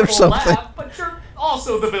 or something. Laugh, but you're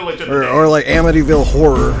also the Village of the Or like Amityville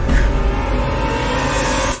Horror.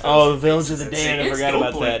 Oh, the Village of the Damned, I forgot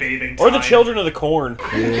about that. Or the Children of the Corn.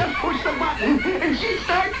 You just push the button and she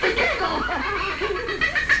starts to giggle.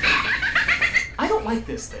 I don't like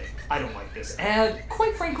this thing. I don't like this ad.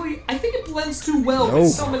 Quite frankly, I think it blends too well with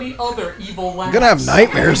so many other evil laughs. I'm gonna have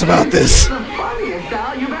nightmares about this. The funniest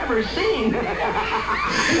doll you've ever seen.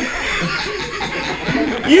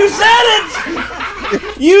 You said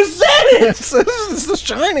it! You said it! It's The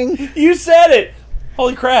Shining. You said it!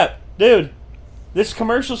 Holy crap. Dude, this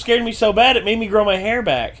commercial scared me so bad it made me grow my hair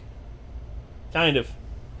back. Kind of.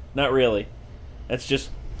 Not really. That's just...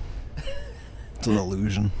 It's an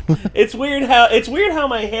illusion. It's weird how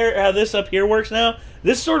my hair, how this up here works now.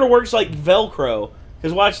 This sort of works like Velcro.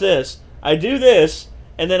 Because watch this. I do this,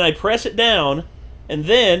 and then I press it down, and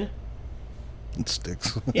then... It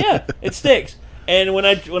sticks. Yeah, it sticks. And when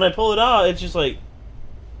I pull it off, it's just like...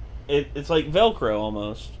 It's like Velcro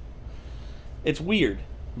almost. It's weird.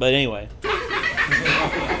 But anyway.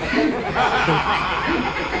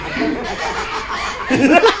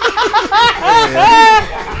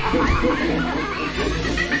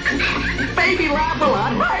 Baby laugh a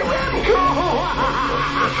lot.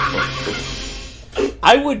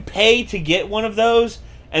 I would pay to get one of those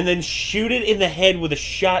and then shoot it in the head with a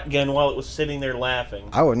shotgun while it was sitting there laughing.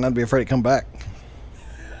 I would not be afraid to come back.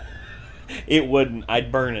 It wouldn't.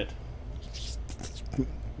 I'd burn it.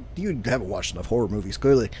 You haven't watched enough horror movies,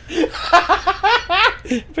 clearly.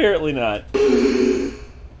 Apparently not.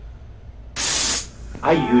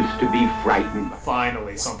 I used to be frightened.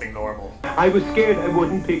 Finally, something normal. I was scared I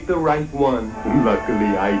wouldn't pick the right one.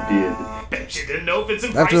 Luckily, I did. Bet you didn't know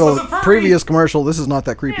Vincent Price After was the a furry. previous commercial, this is not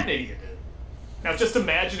that creepy. Yeah, maybe you did. Now just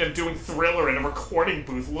imagine him doing Thriller in a recording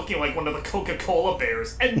booth looking like one of the Coca-Cola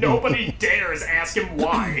bears, and nobody dares ask him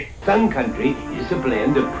why. Sun Country is a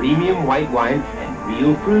blend of premium white wine and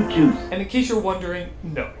real fruit juice. And in case you're wondering,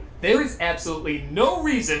 no. There is absolutely no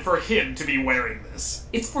reason for him to be wearing this.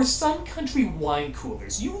 It's for Sun Country wine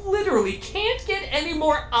coolers. You literally can't get any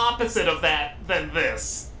more opposite of that than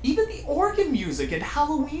this. Even the organ music and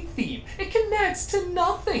Halloween theme, it connects to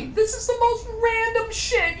nothing. This is the most random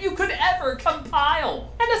shit you could ever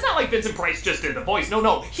compile. And it's not like Vincent Price just did the voice.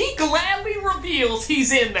 No. He gladly reveals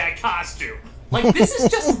he's in that costume. Like, this is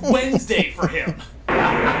just Wednesday for him.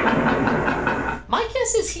 My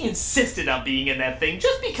guess is he insisted on being in that thing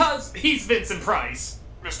just because he's Vincent Price.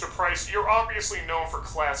 Mr. Price, you're obviously known for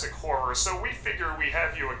classic horror, so we figure we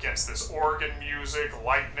have you against this organ music,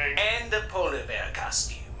 lightning... And the polar bear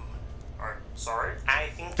costume. I'm sorry? I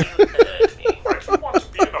think you heard me. I do want to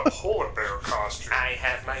be in a polar bear costume. I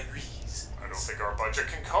have my reasons. I don't think our budget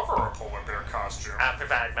can cover a polar bear costume. I'll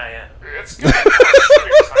provide my own. It's good. Time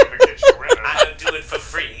to get you in it. I'll do it for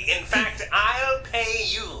free. In fact, I'll pay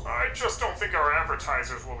you. I just don't think our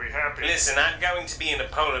advertisers will be happy. Listen, I'm going to be in a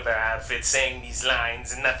polar bear outfit saying these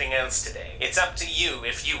lines and nothing else today. It's up to you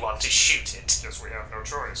if you want to shoot it. Guess we have no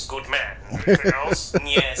choice. Good man. Anything else?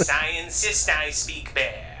 Yes, I insist I speak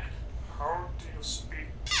bear. How do you speak?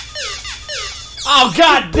 Oh,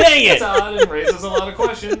 god dang it! It's odd and raises a lot of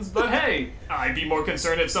questions, but hey, I'd be more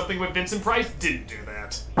concerned if something with Vincent Price didn't do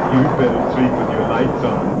that. You'd better sleep with your lights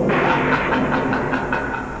on.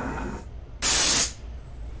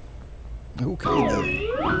 Okay,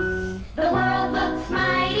 then. The world looks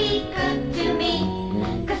mighty good to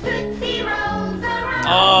me, 'cause Tootsie Rolls are around.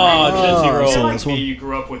 Oh, Tootsie I've seen Roll. this one. You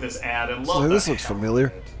grew up with this ad and loved So this the looks hell familiar.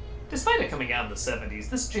 out of it. Despite it coming out in the 70s,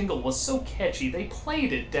 this jingle was so catchy they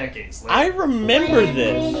played it decades later. I remember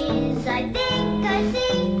this. I think I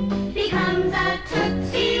see becomes a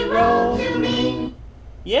Tootsie Roll to me.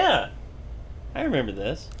 Yeah. I remember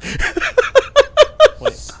this.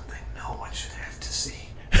 Wait, something no one should have to see.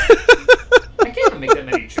 I can't even make that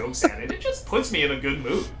many jokes at it. It just puts me in a good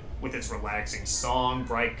mood. With its relaxing song,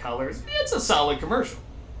 bright colors, it's a solid commercial.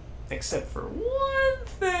 Except for one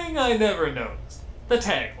thing I never noticed. The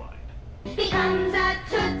tagline. Becomes a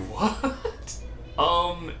Tootsie.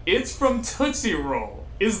 What? It's from Tootsie Roll.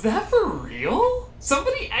 Is that for real?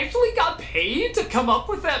 Somebody actually got paid to come up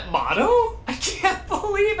with that motto? I can't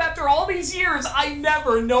believe after all these years I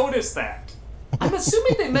never noticed that. I'm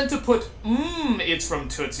assuming they meant to put, it's from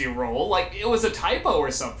Tootsie Roll, like it was a typo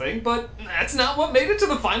or something, but that's not what made it to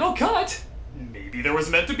the final cut. Maybe there was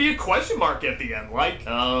meant to be a question mark at the end, like,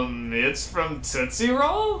 it's from Tootsie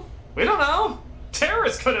Roll? We don't know.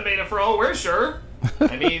 Terrorists could have made it for all we're sure.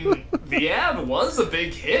 I mean, the ad was a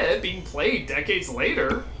big hit, being played decades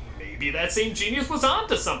later. Maybe that same genius was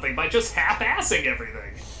onto something by just half-assing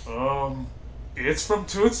everything. It's from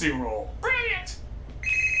Tootsie Roll. Brilliant!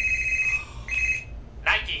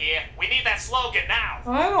 Nike here. We need that slogan now.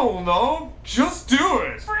 I don't know. Just do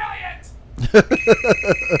it. Brilliant!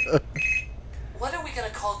 What are we gonna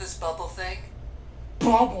call this bubble thing?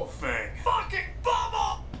 Bubble thing. Fucking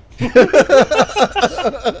bubble!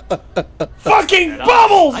 Fucking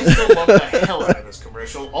bubbles! I still love the hell out of this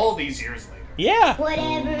commercial all these years later. Yeah.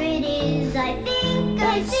 Whatever it is, I think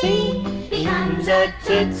I see becomes a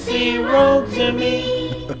Tootsie Roll to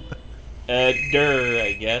me.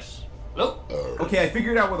 I guess. Hello? Okay, I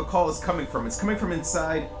figured out where the call is coming from. It's coming from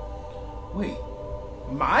inside... Wait.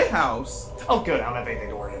 My house? Oh, good. I don't have anything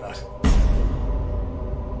to worry about.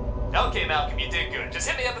 Okay, Malcolm, you did good. Just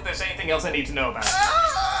hit me up if there's anything else I need to know about.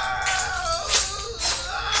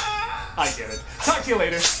 I get it. Talk to you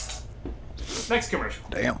later. Next commercial.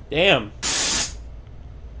 Damn.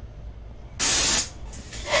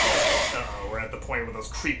 We're at the point where those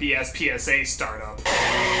creepy-ass PSAs start up.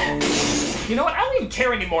 You know what? I don't even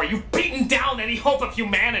care anymore. You've beaten down any hope of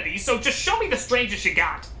humanity, so just show me the strangest you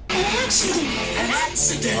got. An accident! An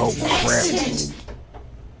accident! Oh, crap. Accident!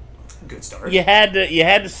 Good start. You had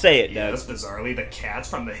to say it, Doug. Yes, bizarrely, the cats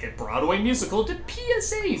from the hit Broadway musical did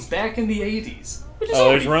PSAs back in the 80s. Which is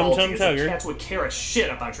There's Rum faulty, Tum as the Tugger. Cats would care a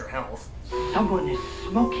shit about your health. Someone is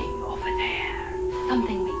smoking over there.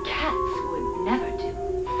 Something we cats would never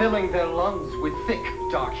do. Filling their lungs with thick,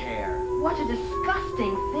 dark hair. What a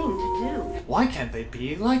disgusting thing to do. Why can't they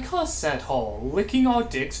be like us at all, licking our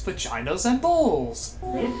dicks, vaginas, and balls?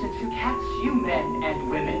 Listen to cats, you men and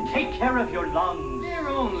women. Take care of your lungs. They're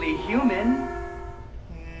only human.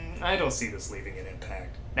 I don't see this leaving an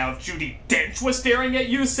impact. Now, if Judi Dench was staring at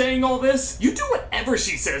you saying all this, you do whatever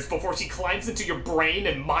she says before she climbs into your brain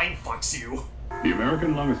and mind fucks you. The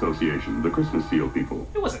American Lung Association, the Christmas seal people.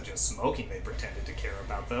 It wasn't just smoking they pretended to care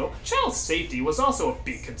about, though. Child safety was also a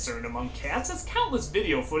big concern among cats, as countless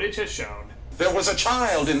video footage has shown. There was a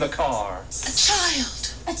child in the car. A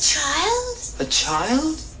child? A child? A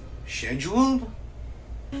child? Scheduled?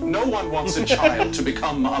 No one wants a child to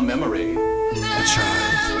become a memory. A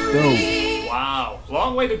child. No. Wow,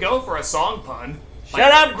 long way to go for a song pun.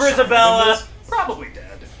 Shut up, Grisabella! Probably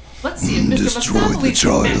dead. Let's see if Mr. Mastopheles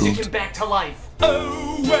can magic him back to life.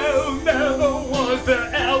 Oh, well, never was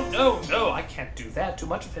there out. No, I can't do that. Too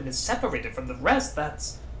much of him is separated from the rest.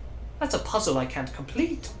 That's a puzzle I can't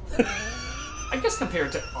complete. I guess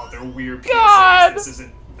compared to other weird PSAs, this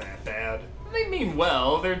isn't that bad. They mean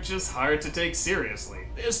well, they're just hard to take seriously.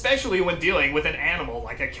 Especially when dealing with an animal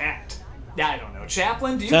like a cat. I don't know.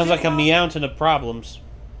 Chaplin, do you Sounds like a meowton of problems.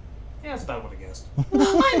 Yeah, that's about what I guessed.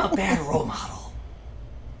 I'm a bad role model.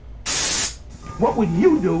 What would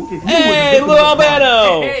you do if you Hey, Lou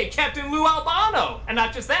Albano! Hey, Captain Lou Albano! And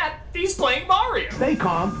not just that, he's playing Mario. Stay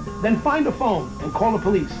calm, then find a phone and call the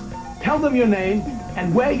police. Tell them your name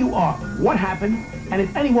and where you are, what happened, and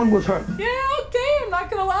if anyone was hurt. Yeah, okay, I'm not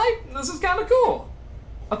gonna lie. This is kinda cool.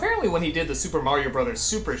 Apparently when he did the Super Mario Bros.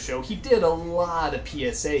 Super Show, he did a lot of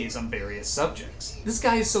PSAs on various subjects. This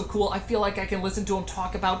guy is so cool, I feel like I can listen to him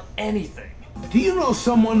talk about anything. Do you know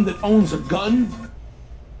someone that owns a gun?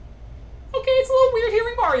 Okay, it's a little weird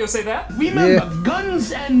hearing Mario say that. Remember,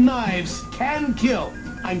 guns and knives can kill.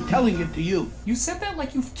 I'm telling it to you. You said that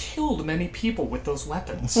like you've killed many people with those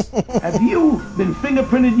weapons. Have you been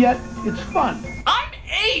fingerprinted yet? It's fun. I'm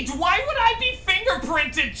 8! Why would I be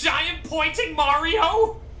fingerprinted, giant pointing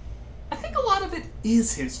Mario? I think a lot of it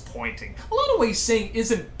is his pointing. A lot of what he's saying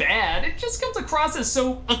isn't bad, it just comes across as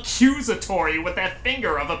so accusatory with that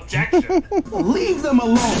finger of objection. Leave them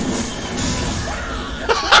alone.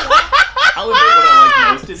 I'll admit what I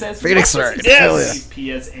like most is as Phoenix much as right. he Hell does yeah.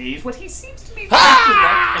 these PSAs, what he seems to be most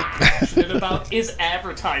direct and passionate about is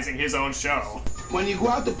advertising his own show. When you go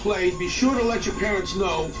out to play, be sure to let your parents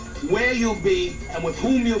know where you'll be and with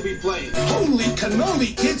whom you'll be playing. Holy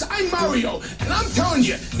cannoli, kids, I'm Mario, and I'm telling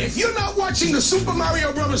you, if you're not watching the Super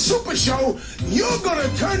Mario Bros. Super Show, you're gonna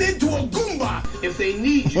turn into a Goomba. If they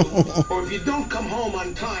need you, or if you don't come home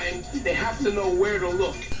on time, they have to know where to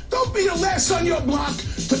look. Don't be the last on your block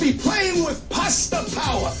to be playing with pasta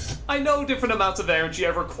power. I know different amounts of energy I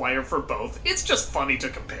require for both. It's just funny to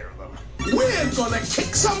compare them. We're gonna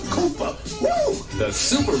kick some Koopa. Woo! The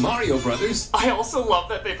Super Mario Brothers. I also love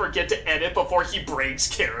that they forget to edit before he breaks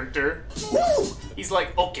character. Woo! He's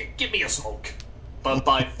like, okay, give me a smoke. But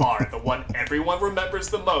by far, the one everyone remembers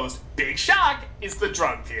the most, big shock, is the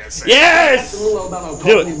drug PSA. Yes!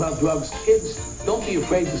 Talking about drugs. Kids, don't be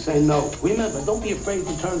afraid to say no. Remember, don't be afraid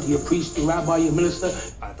to turn to your priest, your rabbi, your minister.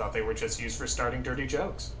 I thought they were just used for starting dirty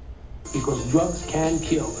jokes. Because drugs can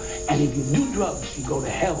kill. And if you do drugs, you go to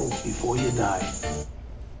hell before you die.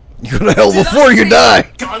 You go to hell before you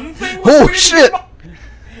die. Gun thing Oh shit!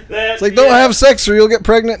 It's like, don't have sex or you'll get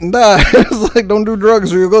pregnant and die. It's like, don't do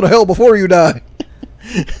drugs or you'll go to hell before you die.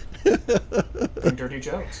 Dirty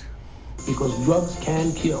jokes. Because drugs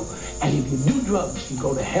can kill. And if you do drugs, you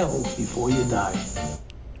go to hell before you die.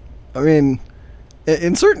 I mean,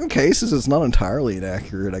 in certain cases, it's not entirely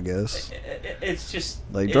inaccurate, I guess. It's just...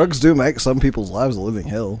 Like, drugs do make some people's lives a living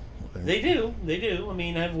hell. They do. They do. I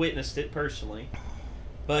mean, I've witnessed it personally.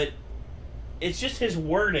 But it's just his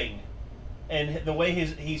wording and the way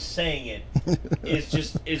he's saying it is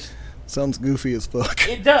just... Sounds goofy as fuck.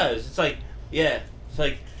 It does. It's like, yeah. It's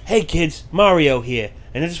like, hey kids, Mario here.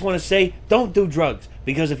 And I just want to say, don't do drugs.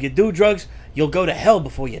 Because if you do drugs, you'll go to hell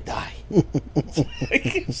before you die.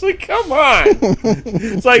 It's like, come on.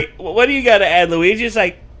 It's like, what do you got to add, Luigi? It's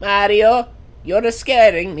like, Mario, you're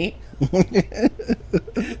scaring me.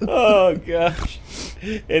 Oh, gosh.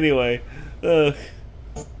 Anyway.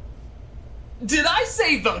 Did I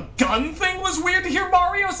say the gun thing was weird to hear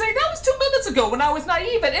Mario say? That was 2 minutes ago when I was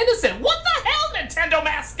naive and innocent. What the hell, Nintendo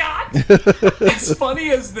mascot? As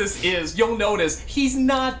funny as this is, you'll notice he's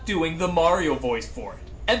not doing the Mario voice for it.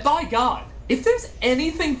 And by God, if there's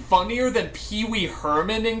anything funnier than Pee-wee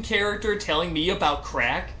Herman in character telling me about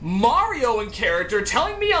crack, Mario in character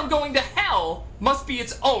telling me I'm going to hell must be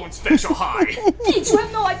its own special high. Pete, you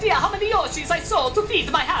have no idea how many Yoshis I sold to feed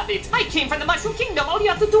my habit. I came from the Mushroom Kingdom. All you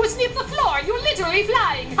have to do is sniff the floor. You're literally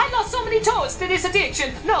flying. I lost so many toes to this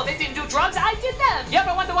addiction. No, they didn't do drugs. I did them. You ever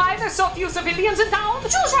wonder why there's so few civilians in town?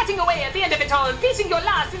 Choose rotting away at the end of it all, piecing your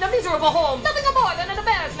last in a miserable home. Nothing more than an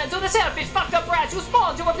embarrassment to the selfish, fucked up brats who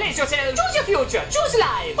spawn to replace yourself. Choose your future. Choose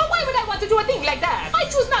life. But why would I want to do a thing like that? I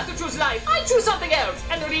choose not to choose life. I choose something else.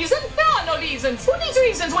 And the reason? There are no reasons. Who needs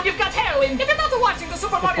reasons when you've got heroin? If you're not watching the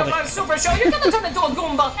Super Mario Bros. Super Show, you're gonna turn into a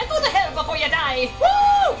Goomba and go to hell before you die.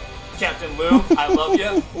 Woo! Captain Lou, I love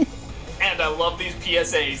you. And I love these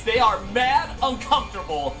PSAs. They are mad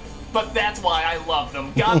uncomfortable, but that's why I love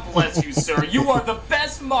them. God bless you, sir. You are the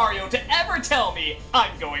best Mario to ever tell me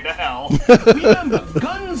I'm going to hell. Remember,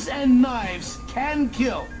 guns and knives can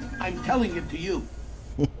kill. I'm telling it to you.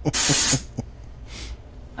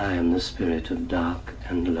 I am the spirit of dark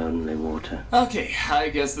and lonely water. Okay, I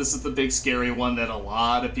guess this is the big scary one that a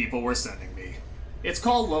lot of people were sending me. It's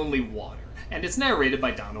called Lonely Water, and it's narrated by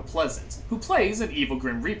Donald Pleasance, who plays an evil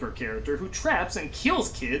Grim Reaper character who traps and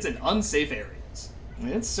kills kids in unsafe areas.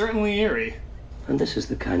 It's certainly eerie. And this is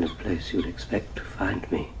the kind of place you'd expect to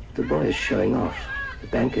find me. The boy is showing off. The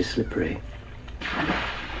bank is slippery.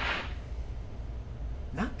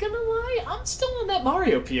 Not gonna lie, I'm still on that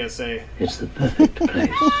Mario PSA. It's the perfect place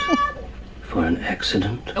for an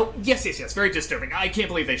accident. Oh, yes, very disturbing. I can't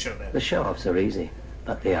believe they showed that. The show-offs are easy,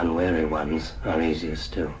 but the unwary ones are easier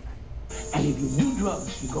still. And if you do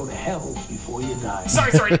drugs, you go to hell before you die.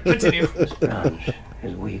 Sorry, continue. This branch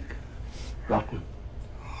is weak, rotten.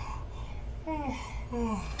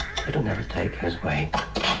 It'll never take his way.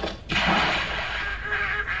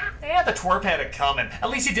 Yeah, the twerp had it coming. At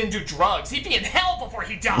least he didn't do drugs. He'd be in hell before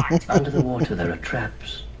he died. Under the water there are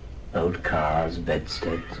traps. Old cars,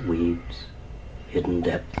 bedsteads, weeds, hidden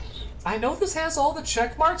depths. I know this has all the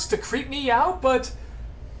check marks to creep me out, but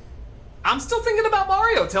I'm still thinking about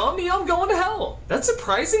Mario telling me I'm going to hell. That's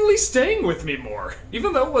surprisingly staying with me more.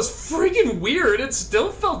 Even though it was freaking weird, it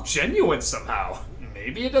still felt genuine somehow.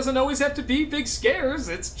 Maybe it doesn't always have to be big scares,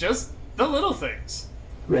 it's just the little things.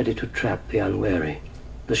 Ready to trap the unwary.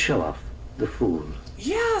 The show-off, the fool.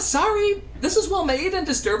 Yeah, sorry. This is well made and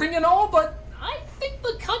disturbing and all, but I think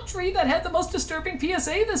the country that had the most disturbing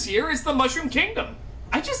PSA this year is the Mushroom Kingdom.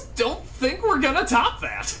 I just don't think we're gonna top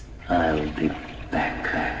that. I'll be back.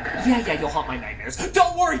 Yeah, you'll haunt my nightmares.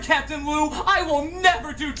 Don't worry, Captain Lou. I will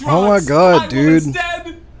never do drugs. Oh my god, dude.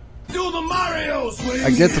 Instead, do the Mario swing.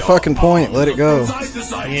 I get the fucking point. Let it go.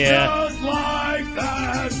 Yeah. Just like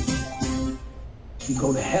that. You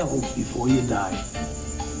go to hell before you die.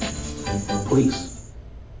 Please.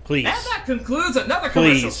 Please. And that concludes another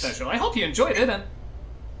commercial special. I hope you enjoyed it and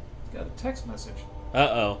got a text message.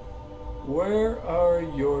 Uh-oh. Where are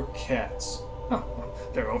your cats? Oh,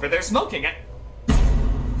 they're over there smoking it.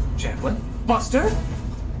 Chaplain? Buster?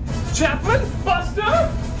 Chaplain?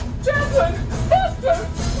 Buster? Chaplain? Buster?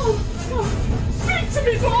 Oh, speak to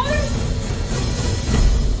me, boy!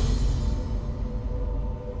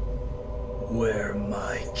 Where are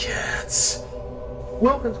my cats?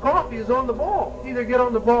 Wilkins Coffee is on the ball. Either get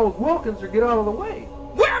on the ball with Wilkins or get out of the way.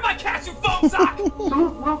 Where are my cats, you foam sock?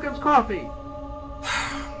 Salute Wilkins Coffee.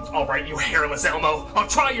 All right, you hairless Elmo. I'll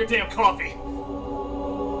try your damn coffee.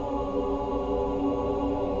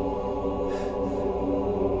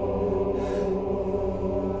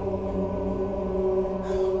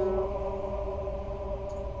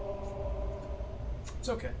 It's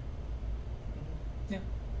okay. Yeah.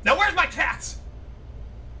 Now where's my cats?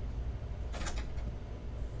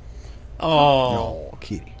 Oh, no,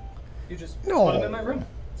 kitty. You just No. put them in my room.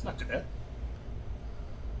 It's not too bad.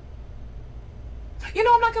 You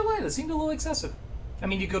know, I'm not gonna lie, that seemed a little excessive. I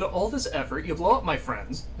mean, you go to all this effort, you blow up my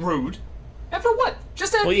friends. Rude. And for what?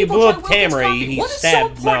 Just to have Well, you people blew try up Wilkins Tamara, coffee. he What is so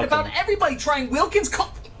stabbed important Malcolm. about everybody trying Wilkins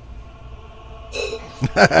coffee?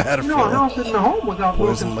 No house in the home without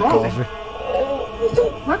Poison Wilkins the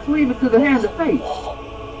Coffee. Let's leave it to the hand of fate.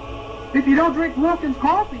 If you don't drink Wilkins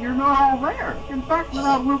Coffee, you're not all there. In fact,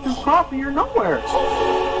 without Wilkins Coffee, you're nowhere.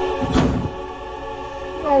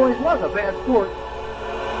 He always was a bad sport.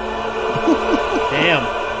 Damn.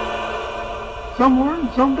 Some learn,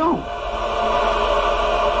 some don't.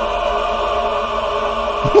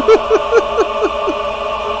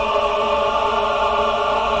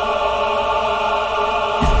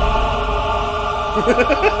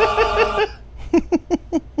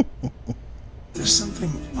 There's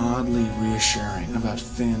something oddly reassuring about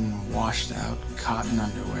thin, washed-out cotton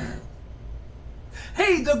underwear.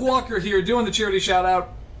 Hey, Doug Walker here, doing the charity shout-out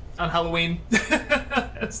on Halloween.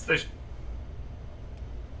 That's the...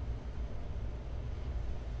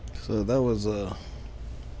 So that was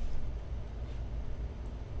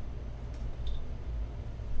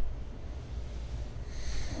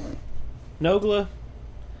Nogla,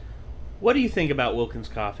 what do you think about Wilkins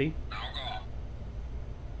Coffee?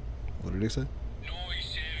 What did he say?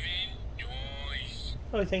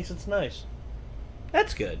 Oh, he thinks it's nice.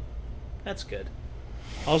 That's good. That's good.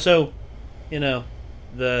 Also, you know,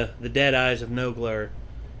 the dead eyes of Nogla are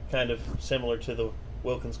kind of similar to the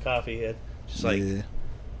Wilkins Coffee head. Just like... Yeah.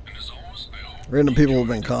 Random people have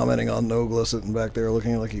been commenting on Nogla sitting back there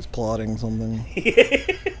looking like he's plotting something.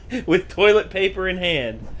 With toilet paper in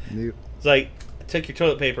hand. Yep. It's like, I took your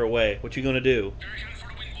toilet paper away. What you gonna do?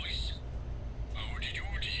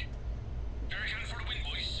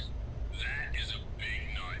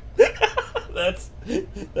 That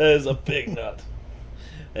is a big nut.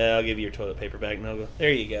 Yeah, I'll give you your toilet paper back, Nogla.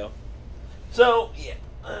 There you go. So, yeah,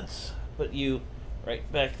 let's put you right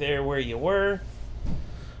back there where you were.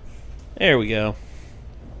 There we go.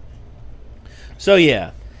 So,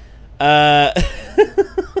 yeah. The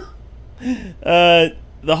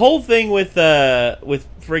whole thing with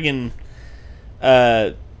friggin'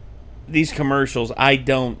 these commercials, I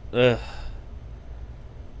don't...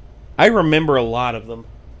 I remember a lot of them.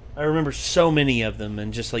 I remember so many of them,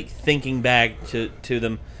 and just like thinking back to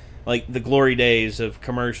them, like the glory days of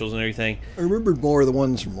commercials and everything. I remembered more of the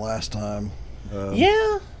ones from last time.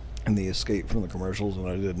 Yeah. And the escape from the commercials than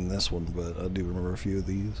I did in this one, but I do remember a few of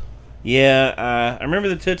these. Yeah, I remember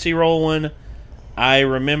the Tootsie Roll one. I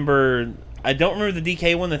don't remember the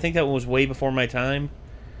DK one. I think that one was way before my time.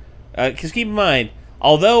 Because keep in mind,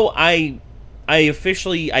 although I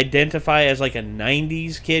officially identify as like a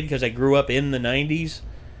 90s kid because I grew up in the 90s,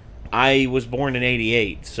 I was born in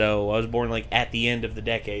 88, so I was born like at the end of the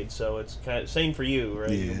decade, so it's kind of same for you, right?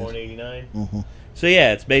 Yeah. You were born in 89? Mm-hmm. So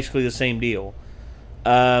yeah, it's basically the same deal.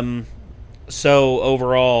 So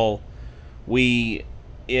overall, we're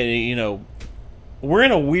in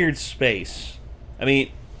a weird space. I mean,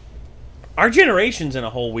 our generation's in a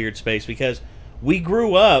whole weird space because we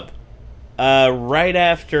grew up right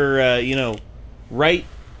after,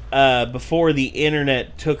 before the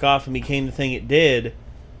internet took off and became the thing it did.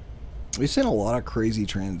 We've seen a lot of crazy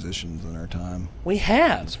transitions in our time. We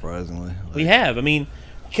have. Surprisingly. We have. I mean,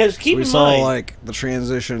 because keep in mind... We saw, like, the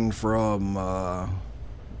transition from...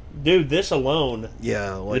 Dude, this alone.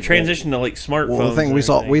 Yeah. Like, the transition to, like, smartphones. Well, the thing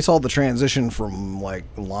we saw the transition from, like,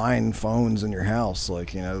 line phones in your house,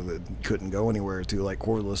 like, that couldn't go anywhere, to, like,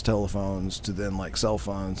 cordless telephones, to then, like, cell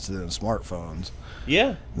phones, to then smartphones.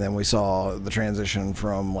 Yeah. Then we saw the transition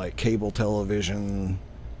from, like, cable television...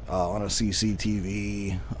 on a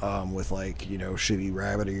CCTV with, like, shitty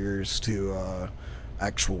rabbit ears, to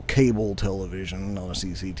actual cable television on a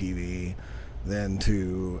CCTV, then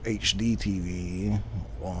to HD TV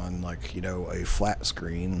on, like, a flat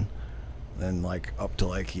screen, then, like, up to,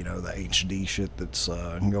 like, the HD shit that's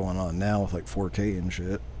going on now with, like, 4K and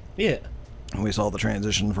shit. Yeah. And we saw the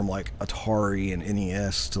transition from, like, Atari and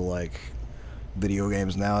NES to, like, video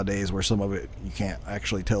games nowadays, where some of it you can't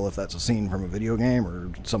actually tell if that's a scene from a video game or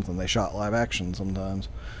something they shot live action sometimes.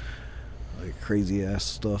 like crazy ass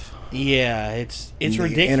stuff. Yeah, it's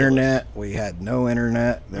ridiculous. The internet, we had no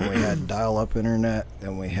internet, then we had dial-up internet,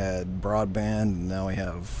 then we had broadband, and now we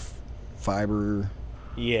have fiber.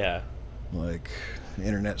 Yeah. Like, the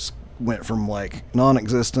internet went from like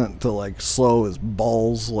non-existent to like slow as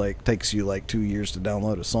balls, like takes you like 2 years to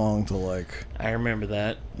download a song, to like, I remember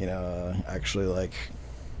that. You know, actually like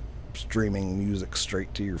streaming music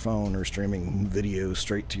straight to your phone or streaming video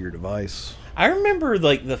straight to your device. I remember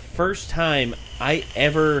like the first time I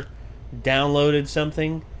ever downloaded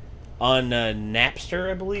something on Napster,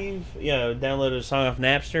 I believe. Yeah, downloaded a song off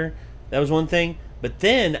Napster. That was one thing. But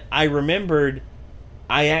then I remembered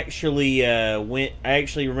I actually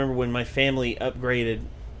remember when my family upgraded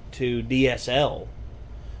to DSL.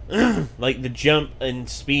 Like the jump in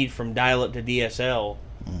speed from dial-up to DSL.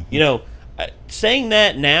 Mm-hmm. You know, saying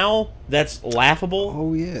that now, that's laughable.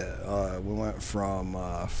 Oh yeah, we went from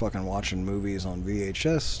fucking watching movies on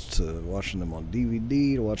VHS to watching them on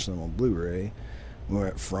DVD to watching them on Blu-ray. We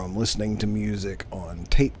went from listening to music on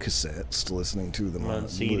tape cassettes to listening to them on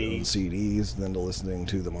CDs, then to listening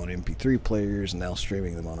to them on MP3 players, and now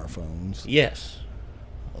streaming them on our phones. Yes.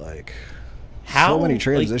 Like, how so many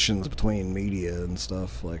transitions between media and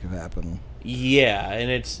stuff like have happened. Yeah, and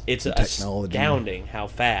it's astounding how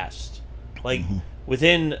fast. Like,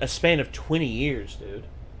 within a span of 20 years, dude.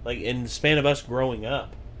 Like, in the span of us growing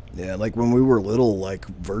up. Yeah, like when we were little, like,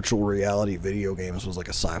 virtual reality video games was like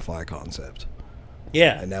a sci-fi concept.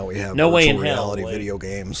 Yeah. And now we have no virtual way in reality hell, video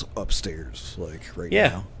games upstairs, like, right yeah.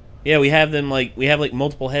 now. Yeah, we have them, like,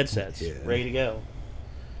 multiple headsets ready to go.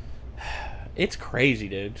 It's crazy,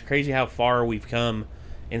 dude. It's crazy how far we've come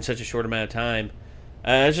in such a short amount of time.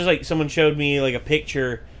 It's just like someone showed me, like, a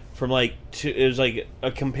picture from like it was like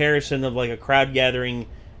a comparison of like a crowd gathering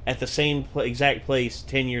at the same exact place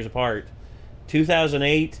 10 years apart.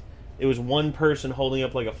 2008, it was one person holding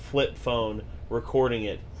up like a flip phone recording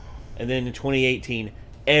it, and then in 2018,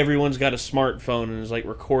 everyone's got a smartphone and is like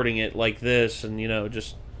recording it like this, and you know,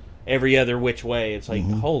 just every other which way. It's like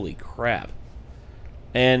holy crap.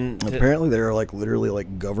 And apparently there are like literally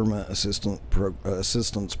like government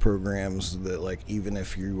assistance programs that like even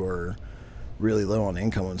if you are really low on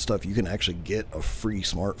income and stuff, you can actually get a free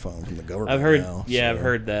smartphone from the government. I've heard, now, I've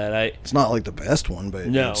heard that. It's not like the best one, but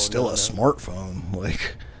it's still a smartphone.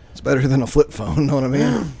 Like, it's better than a flip phone. Know what I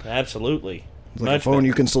mean? Absolutely. It's like a phone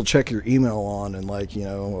you can still check your email on and like, you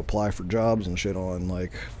know, apply for jobs and shit on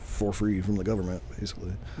like for free from the government,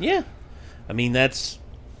 basically. Yeah, I mean that's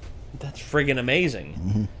friggin'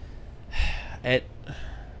 amazing.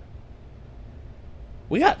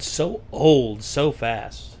 We got so old so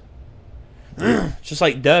fast. Just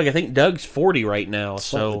like Doug. I think Doug's 40 right now.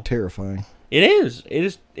 So terrifying. It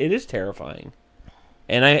is terrifying.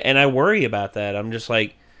 And I worry about that. I'm just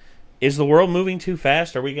like, is the world moving too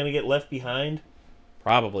fast? Are we going to get left behind?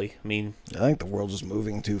 Probably. I mean, I think the world's just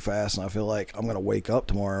moving too fast, and I feel like I'm going to wake up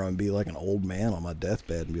tomorrow and be like an old man on my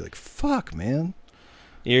deathbed and be like, fuck, man.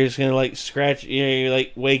 You're just going to like scratch, you know, you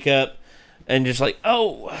like wake up and just like,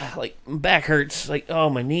 oh, like back hurts. Like, oh,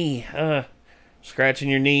 my knee. Scratching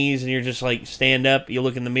your knees, and you're just like, stand up, you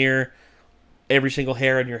look in the mirror, every single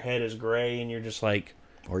hair on your head is gray, and you're just like...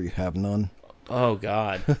 Or you have none. Oh,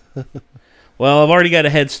 God. Well, I've already got a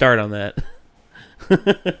head start on that.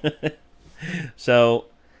 So,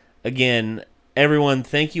 again, everyone,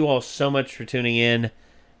 thank you all so much for tuning in,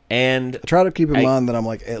 and... I try to keep in mind that I'm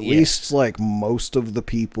like, at least like most of the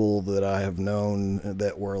people that I have known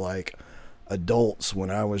that were like adults when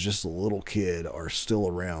I was just a little kid are still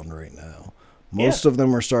around right now. Most of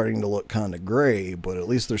them are starting to look kind of gray, but at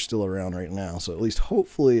least they're still around right now. So at least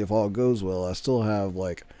hopefully, if all goes well, I still have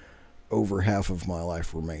like over half of my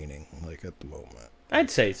life remaining, like at the moment. I'd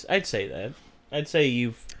say that. I'd say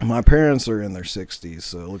you've... My parents are in their 60s,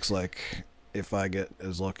 so it looks like if I get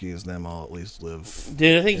as lucky as them, I'll at least live.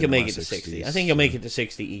 Dude, I think you'll make it to 60. I think you'll make it to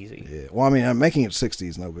 60 easy. Yeah. Well, I mean, I'm making it 60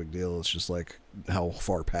 is no big deal. It's just like, how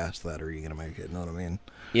far past that are you going to make it? You know what I mean?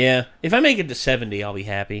 Yeah. If I make it to 70, I'll be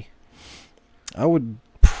happy. I would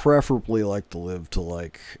preferably like to live to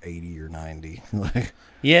like 80 or 90.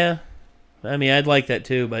 Yeah. I mean, I'd like that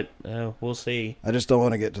too, but we'll see. I just don't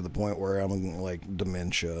want to get to the point where I'm like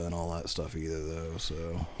dementia and all that stuff either, though.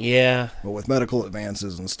 So yeah. But with medical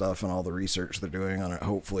advances and stuff and all the research they're doing on it,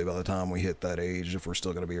 hopefully by the time we hit that age, if we're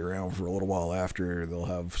still going to be around for a little while after, they'll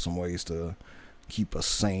have some ways to keep us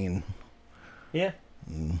sane. Yeah.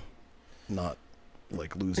 And not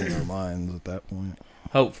like losing our minds at that point.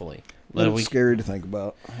 Hopefully. It's scary to think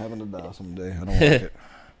about having to die someday. I don't like it.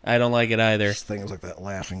 I don't like it either. Just things like that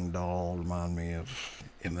laughing doll remind me of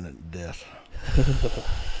imminent death.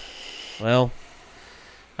 Well,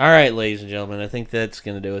 All right, ladies and gentlemen, I think that's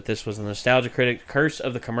going to do it. This was the Nostalgia Critic, Curse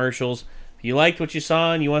of the Commercials. If you liked what you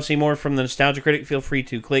saw and you want to see more from the Nostalgia Critic, feel free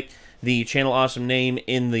to click the channel awesome name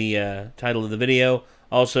in the title of the video.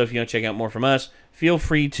 Also, if you want to check out more from us, feel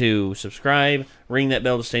free to subscribe, ring that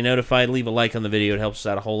bell to stay notified, leave a like on the video. It helps us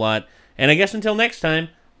out a whole lot. And I guess until next time,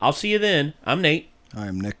 I'll see you then. I'm Nate.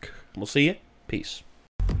 I'm Nick. We'll see you. Peace.